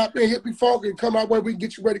line. Yeah, tap in, hit me funky, and come our way. We can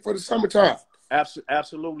get you ready for the summertime.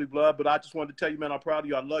 Absolutely, blood. But I just wanted to tell you, man, I'm proud of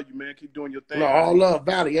you. I love you, man. Keep doing your thing. No, all love,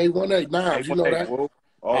 Valley, 818-9. You know that. Bro.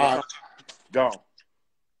 All right. Gone.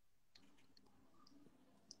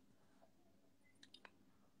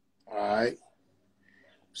 All right.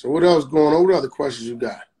 So what else going on? What other questions you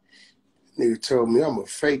got? Nigga told me I'm a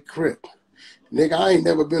fake Crip. Nigga, I ain't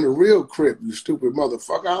never been a real Crip, you stupid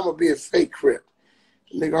motherfucker. I'm gonna be a fake Crip.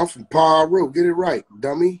 Nigga, I'm from Paul. Get it right,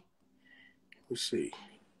 dummy. Let's see.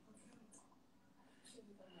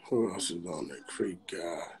 Who else is on that Creek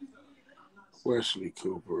guy? Wesley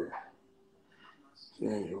Cooper.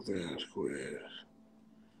 Daniel Vasquez.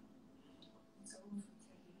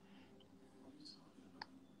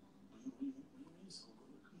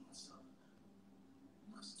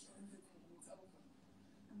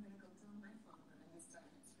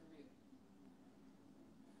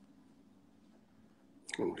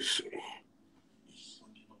 Let me see.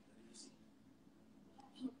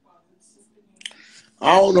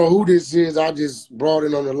 I don't know who this is. I just brought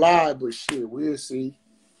it on the live, but shit, we'll see.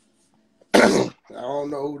 I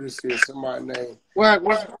don't know who this is. Somebody named Wack,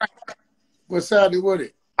 what's happening with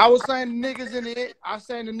it? I was saying the niggas in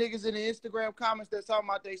the Instagram comments that's talking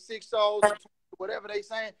about they 6 souls, whatever they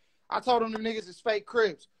saying. I told them the niggas is fake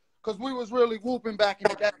Crips. Cause we was really whooping back in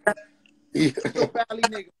the day. Yeah. Valley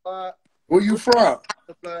nigga, blood. Where you from?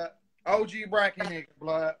 Blood. OG Bracken nigga,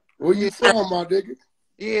 blood. Where you from, my nigga?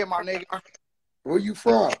 Yeah, my nigga. Where you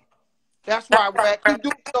from? That's right, Wack. You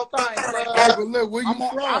do your thing, blood. Hey, but look, where you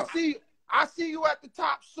from? I see you at the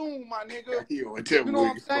top soon, my nigga. You know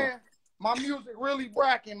what I'm saying? My music really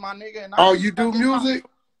bracking, my nigga. And oh, you do music?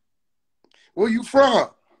 Where you from?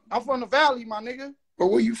 I'm from the Valley, my nigga. But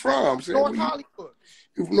where you from? North Hollywood.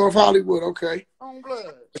 You from North Hollywood, okay. On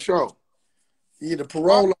blood. Sure. You the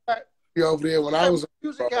parole over there when I was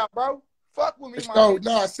music out, bro. Fuck with me, my nigga. nigga.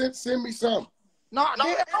 No, send me something. No,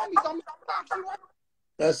 nigga, tell me something.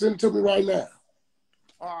 Send it to me right now.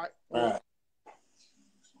 All right. All right.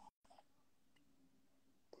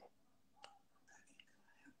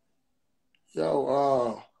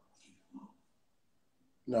 Yo,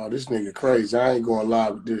 no, this nigga crazy. I ain't going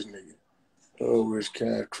live with this nigga. Oh, rich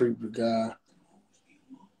cat, creepy guy.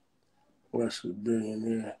 Wesley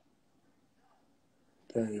billionaire.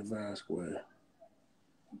 Daniel Vasquez.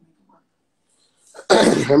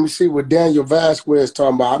 Let me see what Daniel Vasquez is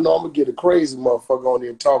talking about. I know I'm gonna get a crazy motherfucker on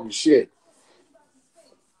there talking shit.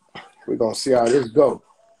 We're gonna see how this go.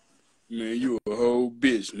 Man, you a whole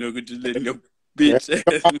bitch, nigga. Just letting your bitch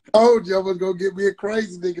ass. I told you I was gonna get me a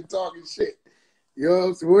crazy nigga talking shit. You know what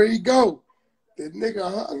I'm saying? Where he go? The nigga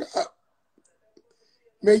hung up.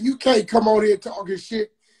 Man, you can't come on here talking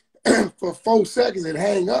shit for 4 seconds and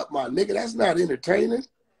hang up, my nigga. That's not entertaining.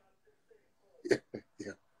 Yeah.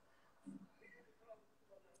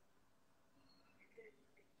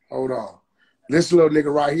 Hold on. This little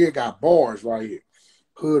nigga right here got bars right here.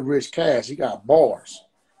 Hood Rich Cash, he got bars.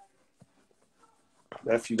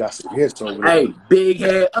 If you got some hits over there. Hey, big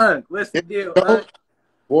head Unc, what's the deal, Unc?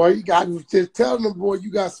 Boy, you got just telling them, boy,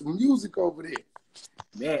 you got some music over there.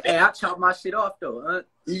 Man, hey, I chopped my shit off though, Unc.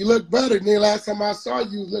 You look better than last time I saw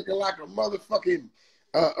you. Was looking like a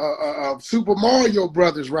motherfucking Super Mario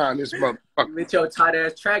Brothers around this motherfucker. With your tight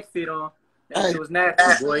ass track fit on, that Hey. shit was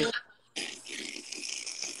nasty, boy.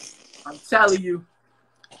 I'm telling you.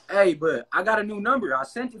 Hey, but I got a new number. I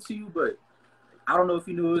sent it to you, but I don't know if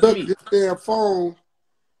you knew it was Look, me. this damn phone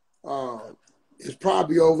is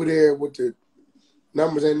probably over there with the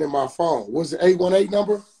numbers ain't in my phone. What's the 818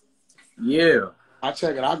 number? Yeah. I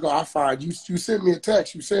check it. I find you. You sent me a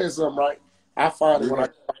text. You said something, right? I find it when I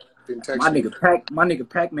text My you. nigga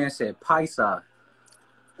Pac-Man said Paisa.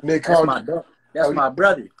 They That's called my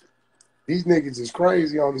brother. These niggas is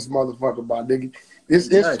crazy on this motherfucker, my nigga. This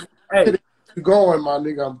Hey, going, my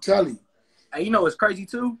nigga. I'm telling you. hey, you know what's crazy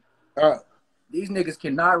too? These niggas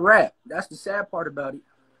cannot rap. That's the sad part about it.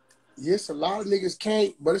 Yes, a lot of niggas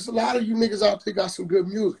can't, but it's a lot of you niggas out there got some good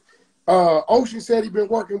music. Ocean said he been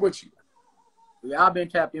working with you. Yeah, I've been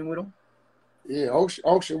tapped in with him. Yeah,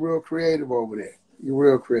 Ocean real creative over there. You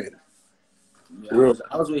real creative. Yeah,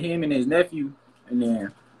 I was with him and his nephew, and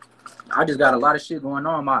then I just got a lot of shit going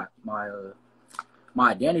on. My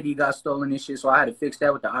identity got stolen and shit, so I had to fix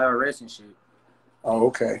that with the IRS and shit. Oh,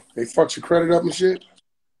 okay. They fucked your credit up and shit?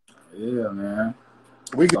 Yeah, man.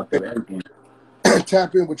 We Fuck through can everything.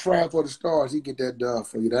 tap in with Trav for the Stars. He get that done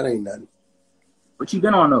for you. That ain't nothing. What you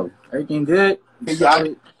been on though? Everything good? You Yeah,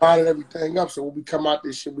 solid? I lining everything up. So when we come out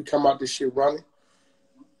this shit running.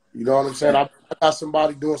 You know what I'm saying? I got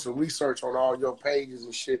somebody doing some research on all your pages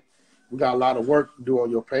and shit. We got a lot of work to do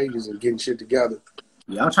on your pages and getting shit together.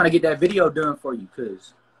 Yeah, I'm trying to get that video done for you,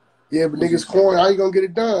 cause yeah, but niggas corny. How you gonna get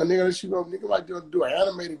it done? Nigga like to do an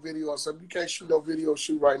animated video or something. You can't shoot no video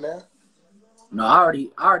shoot right now. No, I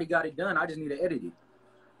already got it done. I just need to edit it.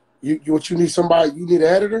 You need somebody? You need an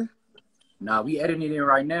editor? Nah, we editing it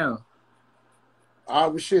right now. All right,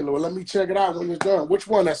 well, shit. Well, let me check it out when it's done. Which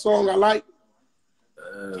one? That song I like?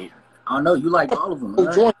 I don't know. You like all of them?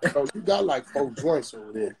 Four joints, though. You got like 4 joints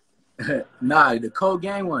over there. Nah, the Code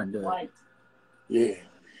Gang one. Right. Yeah.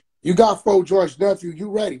 You got 4 joints, nephew. You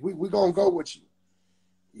ready? We gonna go with you.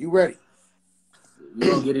 You ready? You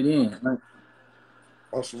gonna get it in? Right?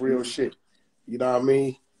 On some real shit. You know what I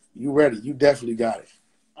mean? You ready? You definitely got it.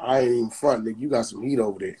 I ain't even front, nigga. You got some heat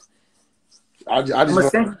over there. I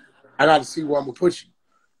got to see where I'm gonna put you.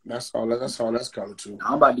 That's all that's coming to.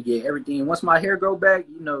 I'm about to get everything. Once my hair grow back,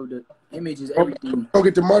 you know, the image is everything. Don't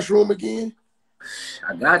get the mushroom again?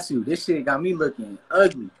 I got to. This shit got me looking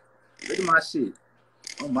ugly. Look at my shit.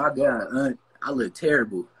 Oh my God, I look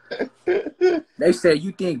terrible. They said,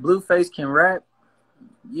 you think Blueface can rap?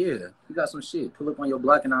 Yeah, you got some shit. Pull up on your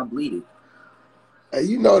block and I'll bleed it. Hey,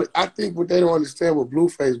 you know, I think what they don't understand with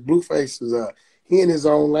Blueface is he in his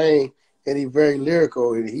own lane and he very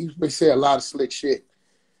lyrical and he say a lot of slick shit.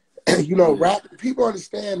 You know, rap, people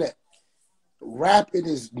understand that rapping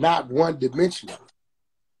is not one dimensional.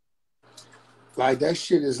 Like that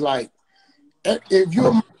shit is like, if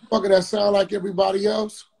you're a motherfucker that sound like everybody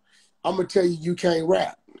else, I'm gonna tell you you can't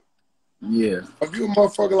rap. Yeah. If you're a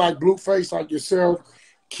motherfucker like Blueface, like yourself,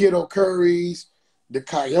 Kiddo Curry's, the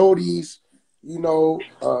Coyotes, you know,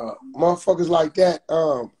 motherfuckers like that,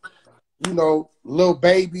 you know, Lil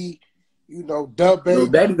Baby, you know, Dub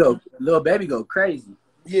Baby. Lil Baby go crazy.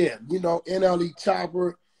 Yeah, you know, NLE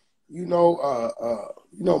Chopper, you know,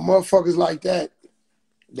 motherfuckers like that,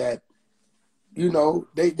 you know,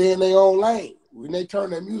 they in their own lane. When they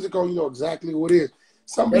turn their music on, you know exactly what it is.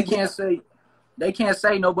 They can't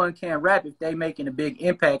say no one can rap if they making a big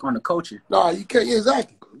impact on the culture. No, you can't.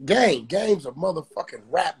 Exactly. Game's a motherfucking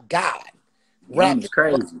rap god. Game is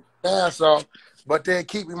crazy. So, but they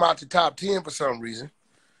keep him out the top 10 for some reason.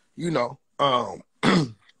 You know.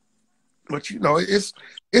 But you know, it's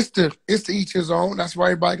to each his own. That's why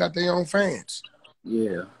everybody got their own fans.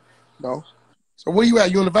 Yeah. No. So where you at?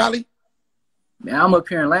 You in the Valley? Man, I'm up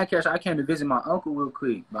here in Lancaster. I came to visit my uncle real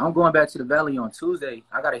quick, but I'm going back to the Valley on Tuesday.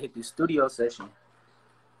 I gotta hit this studio session.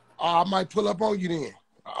 I might pull up on you then.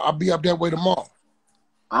 I'll be up that way tomorrow.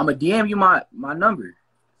 I'ma DM you my number.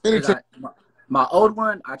 My old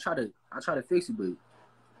one, I try to fix it, but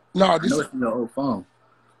no, this is your old phone.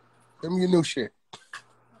 Give me your new shit.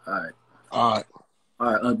 All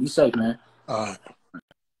right. Be safe, man. All right.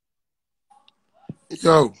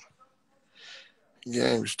 Yo.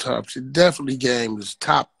 Game is top. Definitely game is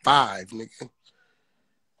top 5, nigga.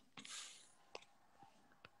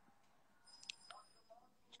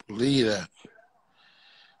 Believe that.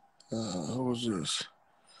 Who was this?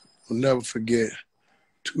 We'll never forget.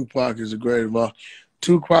 Tupac is the greatest of all.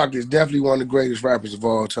 Tupac is definitely one of the greatest rappers of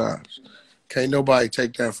all times. Can't nobody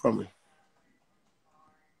take that from me.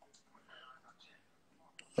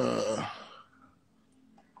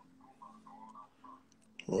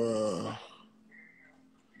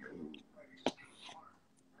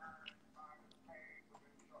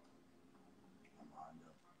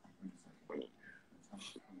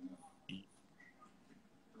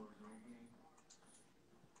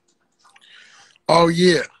 Oh,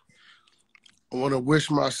 yeah. I want to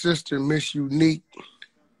wish my sister, Miss Unique,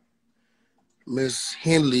 Miss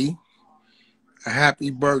Henley, a happy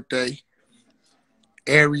birthday.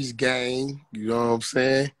 Aries gang, you know what I'm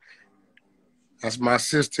saying? That's my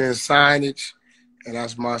sister in signage, and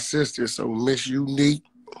that's my sister. So Miss Unique,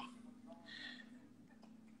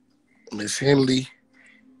 Miss Henley,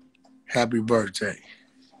 happy birthday.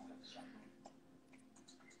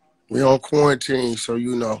 We on quarantine, so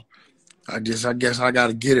you know. I guess I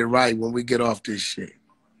gotta get it right when we get off this shit.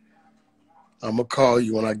 I'ma call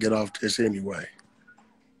you when I get off this anyway.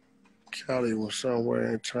 Kelly was somewhere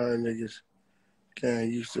and turn niggas.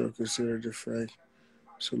 Gang, you still consider the fake?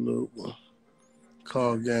 Salute.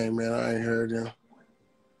 Call game, man. I ain't heard them.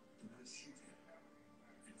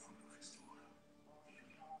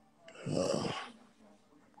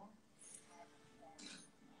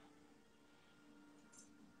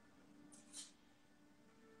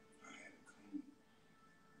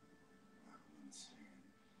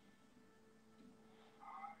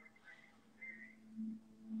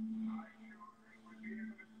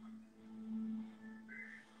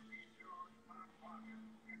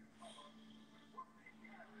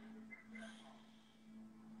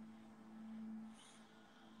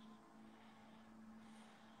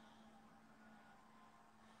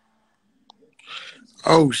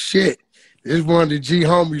 Oh shit. This one of the G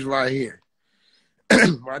homies right here.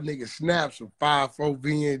 My nigga Snaps from 5'4"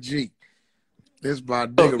 VNG. This my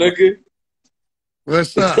What's up, nigga. nigga?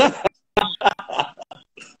 What's up?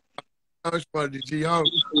 It's one of the G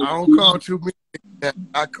homies. I don't call too many that.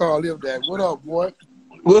 I call him that. What up, boy?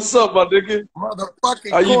 What's up, my nigga?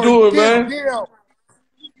 Motherfucking How you Corey doing, man? Tisdale.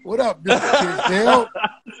 What up, Mr. Tisdale?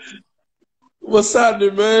 What's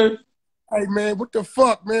happening, man? Hey, man, what the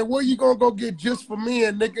fuck, man? Where you gonna go get just for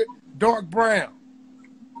men, nigga? Dark brown.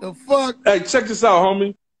 The fuck? Hey, check this out,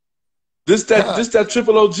 homie. This that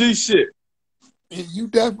triple OG shit. You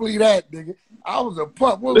definitely that, nigga. I was a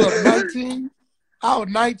pup. What was I, 19? I was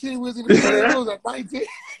 19. Was in the crib. What was I, 19?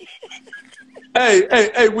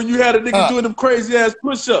 Hey, when you had a nigga doing them crazy ass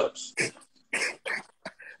push-ups.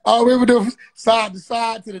 I remember them side to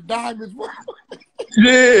side to the diamonds.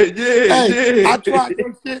 Yeah. I tried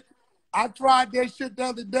that shit. I tried that shit the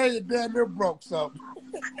other day and damn near broke something.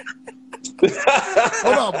 What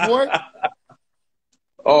up, boy?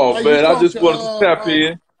 Oh, hey, man, I just wanted to tap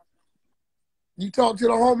in. You talk to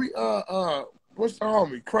the homie? What's the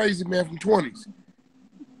homie? Crazy man from 20s.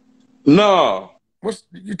 No.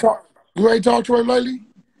 You ain't talked to him lately?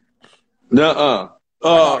 Nuh-uh.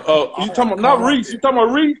 You talking about not Reese? You talking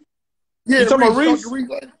about Reese? Yeah, you talking about Reese?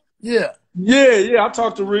 Yeah. Yeah, I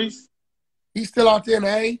talked to Reese. He's still out there in the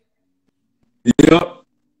A? Yep.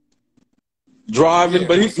 Driving, Yeah.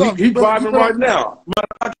 but he's driving right now.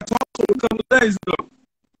 I talked to him a couple of days ago.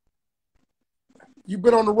 You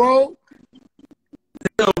been on the road?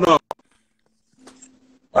 Hell no.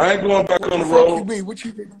 I ain't going back on the road. What you mean? What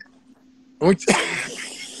you mean?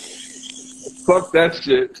 Fuck that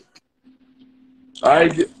shit. I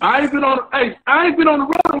ain't been on the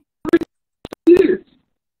road in years.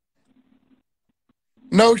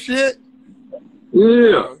 No shit?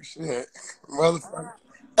 Yeah. Oh shit. Motherfucker.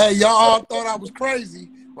 Hey, y'all all thought I was crazy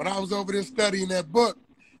when I was over there studying that book.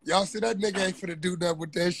 Y'all see that nigga ain't finna do nothing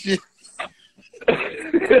with that shit.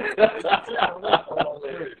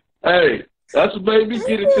 Hey, that's what made me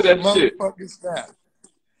get into that shit. Motherfucking snaps.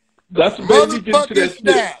 That's what made me get into that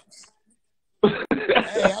snaps.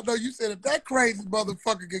 Hey, I know you said if that crazy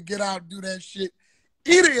motherfucker could get out and do that shit,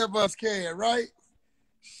 any of us can, right?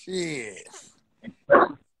 Shit.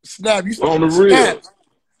 Snap, you on the real.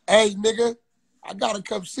 Hey, nigga, I gotta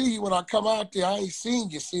come see you when I come out there. I ain't seen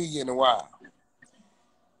you in a while.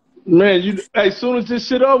 Man, as soon as this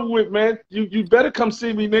shit over with, man, you better come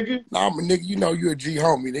see me, nigga. Nah, nigga, you know you a G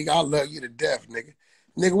homie, nigga. I love you to death, nigga.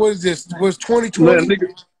 Nigga, what is this? Was 2020? Man,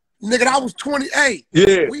 nigga, I was 28.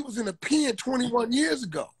 Yeah. We was in a pen 21 years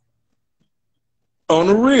ago. On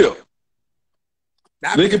the real.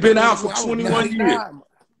 That nigga been out for 21 years.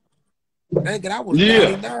 Nigga, I was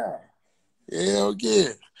 99. Hell yeah.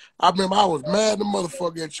 I remember I was mad the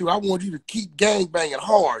motherfucker at you. I wanted you to keep gangbanging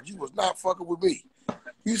hard. You was not fucking with me.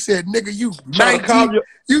 You said, nigga, you 19.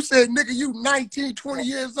 You said, nigga, you 19, 20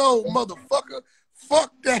 years old, motherfucker.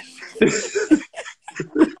 Fuck that shit.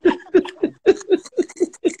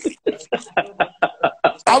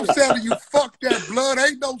 I'm telling you, fuck that blood.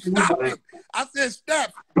 Ain't no stopping. I said,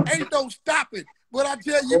 stop. Ain't no stopping. But I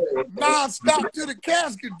tell you, non-stop to the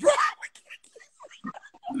casket drop.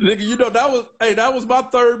 Nigga, you know, that was my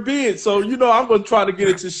third bid. So, you know, I'm going to try to get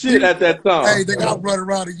into shit at that time. Hey, nigga, I run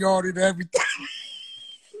around the yard and everything.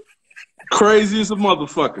 Crazy as a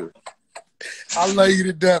motherfucker. I love you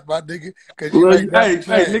to death, my nigga. Hey,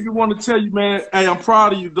 nigga, want to tell you, man. Hey, I'm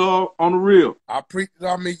proud of you, dog. On the real. I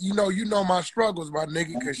mean, you know my struggles, my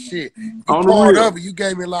nigga. Cause shit, you on the part real. of it. You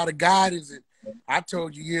gave me a lot of guidance, and I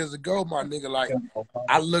told you years ago, my nigga. Like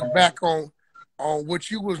I look back on what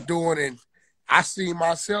you was doing, and I see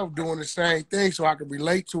myself doing the same thing, so I could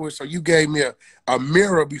relate to it. So you gave me a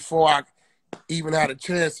mirror before I even had a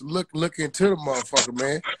chance to look into the motherfucker,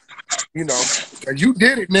 man. You know, cause you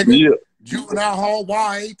did it, nigga. Yeah. Juvenile hall,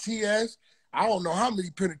 YATS. I don't know how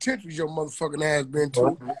many penitentiaries your motherfucking ass been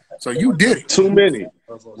to. So you did it. Too many.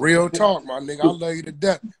 Real talk, my nigga. I love you to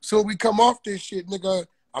death. So we come off this shit, nigga.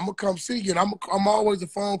 I'm gonna come see you, and I'm always a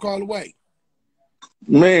phone call away.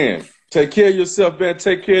 Man, take care of yourself, man.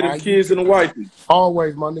 Take care of the kids and the wifey.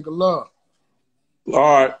 Always, my nigga. Love.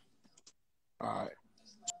 All right.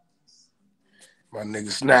 My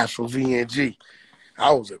nigga Snaps from VNG.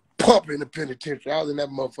 I was a pup in the penitentiary. I was in that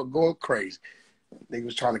motherfucker going crazy. They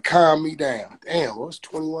was trying to calm me down. Damn, it was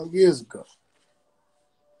 21 years ago.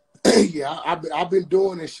 Yeah, I've been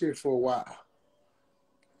doing this shit for a while.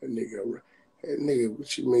 That nigga,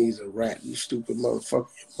 what you mean he's a rat? You stupid motherfucker.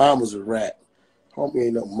 Mama's a rat. Homie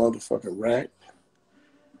ain't no motherfucking rat.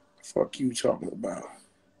 Fuck you talking about?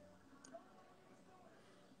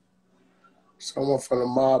 Someone from the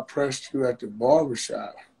mob pressed you at the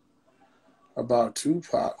barbershop about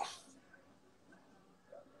Tupac.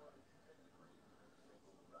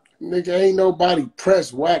 Nigga, ain't nobody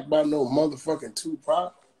pressed Wack by no motherfucking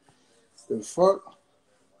Tupac. The fuck?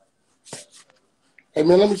 Hey,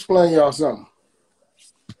 man, let me explain y'all something.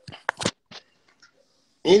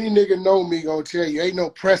 Any nigga know me gonna tell you, ain't no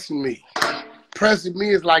pressing me. Pressing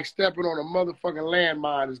me is like stepping on a motherfucking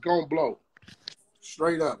landmine. It's gonna blow.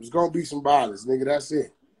 Straight up. It's gonna be some violence, nigga. That's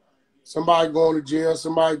it. Somebody going to jail,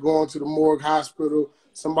 somebody going to the morgue hospital,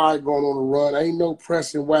 somebody going on the run. Ain't no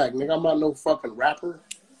pressing Wack, nigga. I'm not no fucking rapper.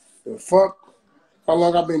 The fuck? How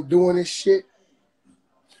long I been doing this shit?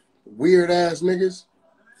 Weird ass niggas.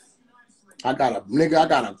 I got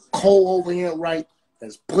a cold over here right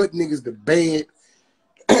that's put niggas to bed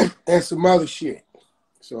and some other shit.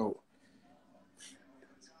 So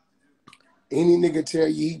any nigga tell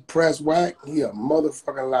you he press Wack, he a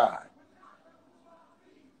motherfucking lie.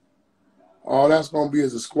 All that's gonna be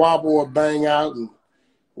is a squabble or bang out and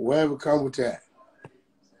whatever come with that.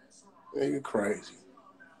 Nigga crazy.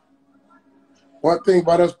 One thing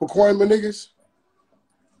about us Pacoima niggas,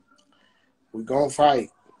 we gonna fight.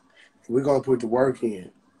 We gonna put the work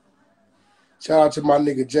in. Shout out to my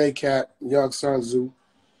nigga J-Cat, Young Sun Zoo.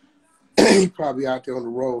 He probably out there on the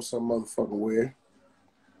road some motherfucking where.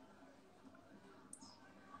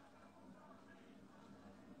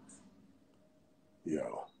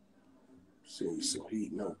 Yo, see some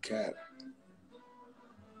heat, no cap.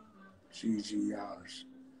 GG Honors.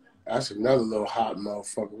 That's another little hot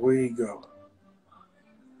motherfucker. Where he go?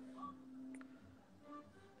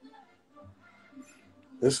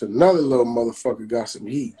 This another little motherfucker got some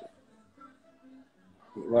heat.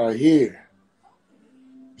 Right here.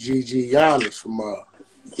 GG Giannis from Wack,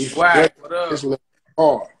 what up? This little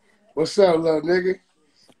hard. What's up, little nigga?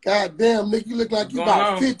 God damn, nigga, you look like you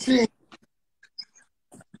about 15.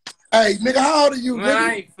 Hey, nigga, how old are you, Man, nigga?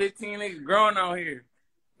 I ain't 15, nigga, growing out here.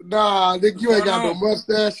 Nah, nigga, you ain't got no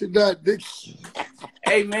mustache or nothing, nigga.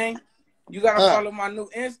 Hey, man, you gotta follow my new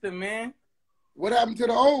Insta, man. What happened to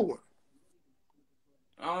the old one?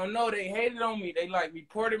 I don't know. They hated on me. They like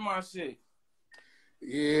reported my shit.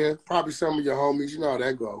 Yeah, probably some of your homies. You know how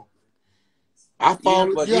that go. I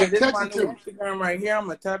followed. But Yeah, this is my text it new to me. Instagram right here. I'm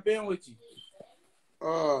gonna tap in with you.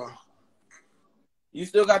 You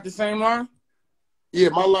still got the same line? Yeah,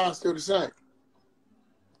 my line's still the same.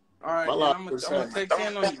 All right, man. I'm gonna text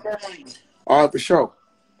in on you. All right, for sure.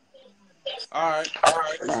 All right. All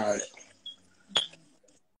right.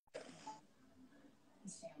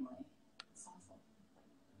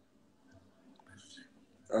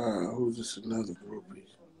 Who's this? Another groupie.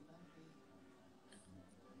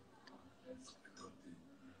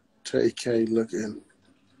 TK looking.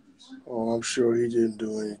 Oh, I'm sure he didn't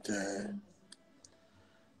do anything.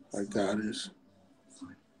 I got this.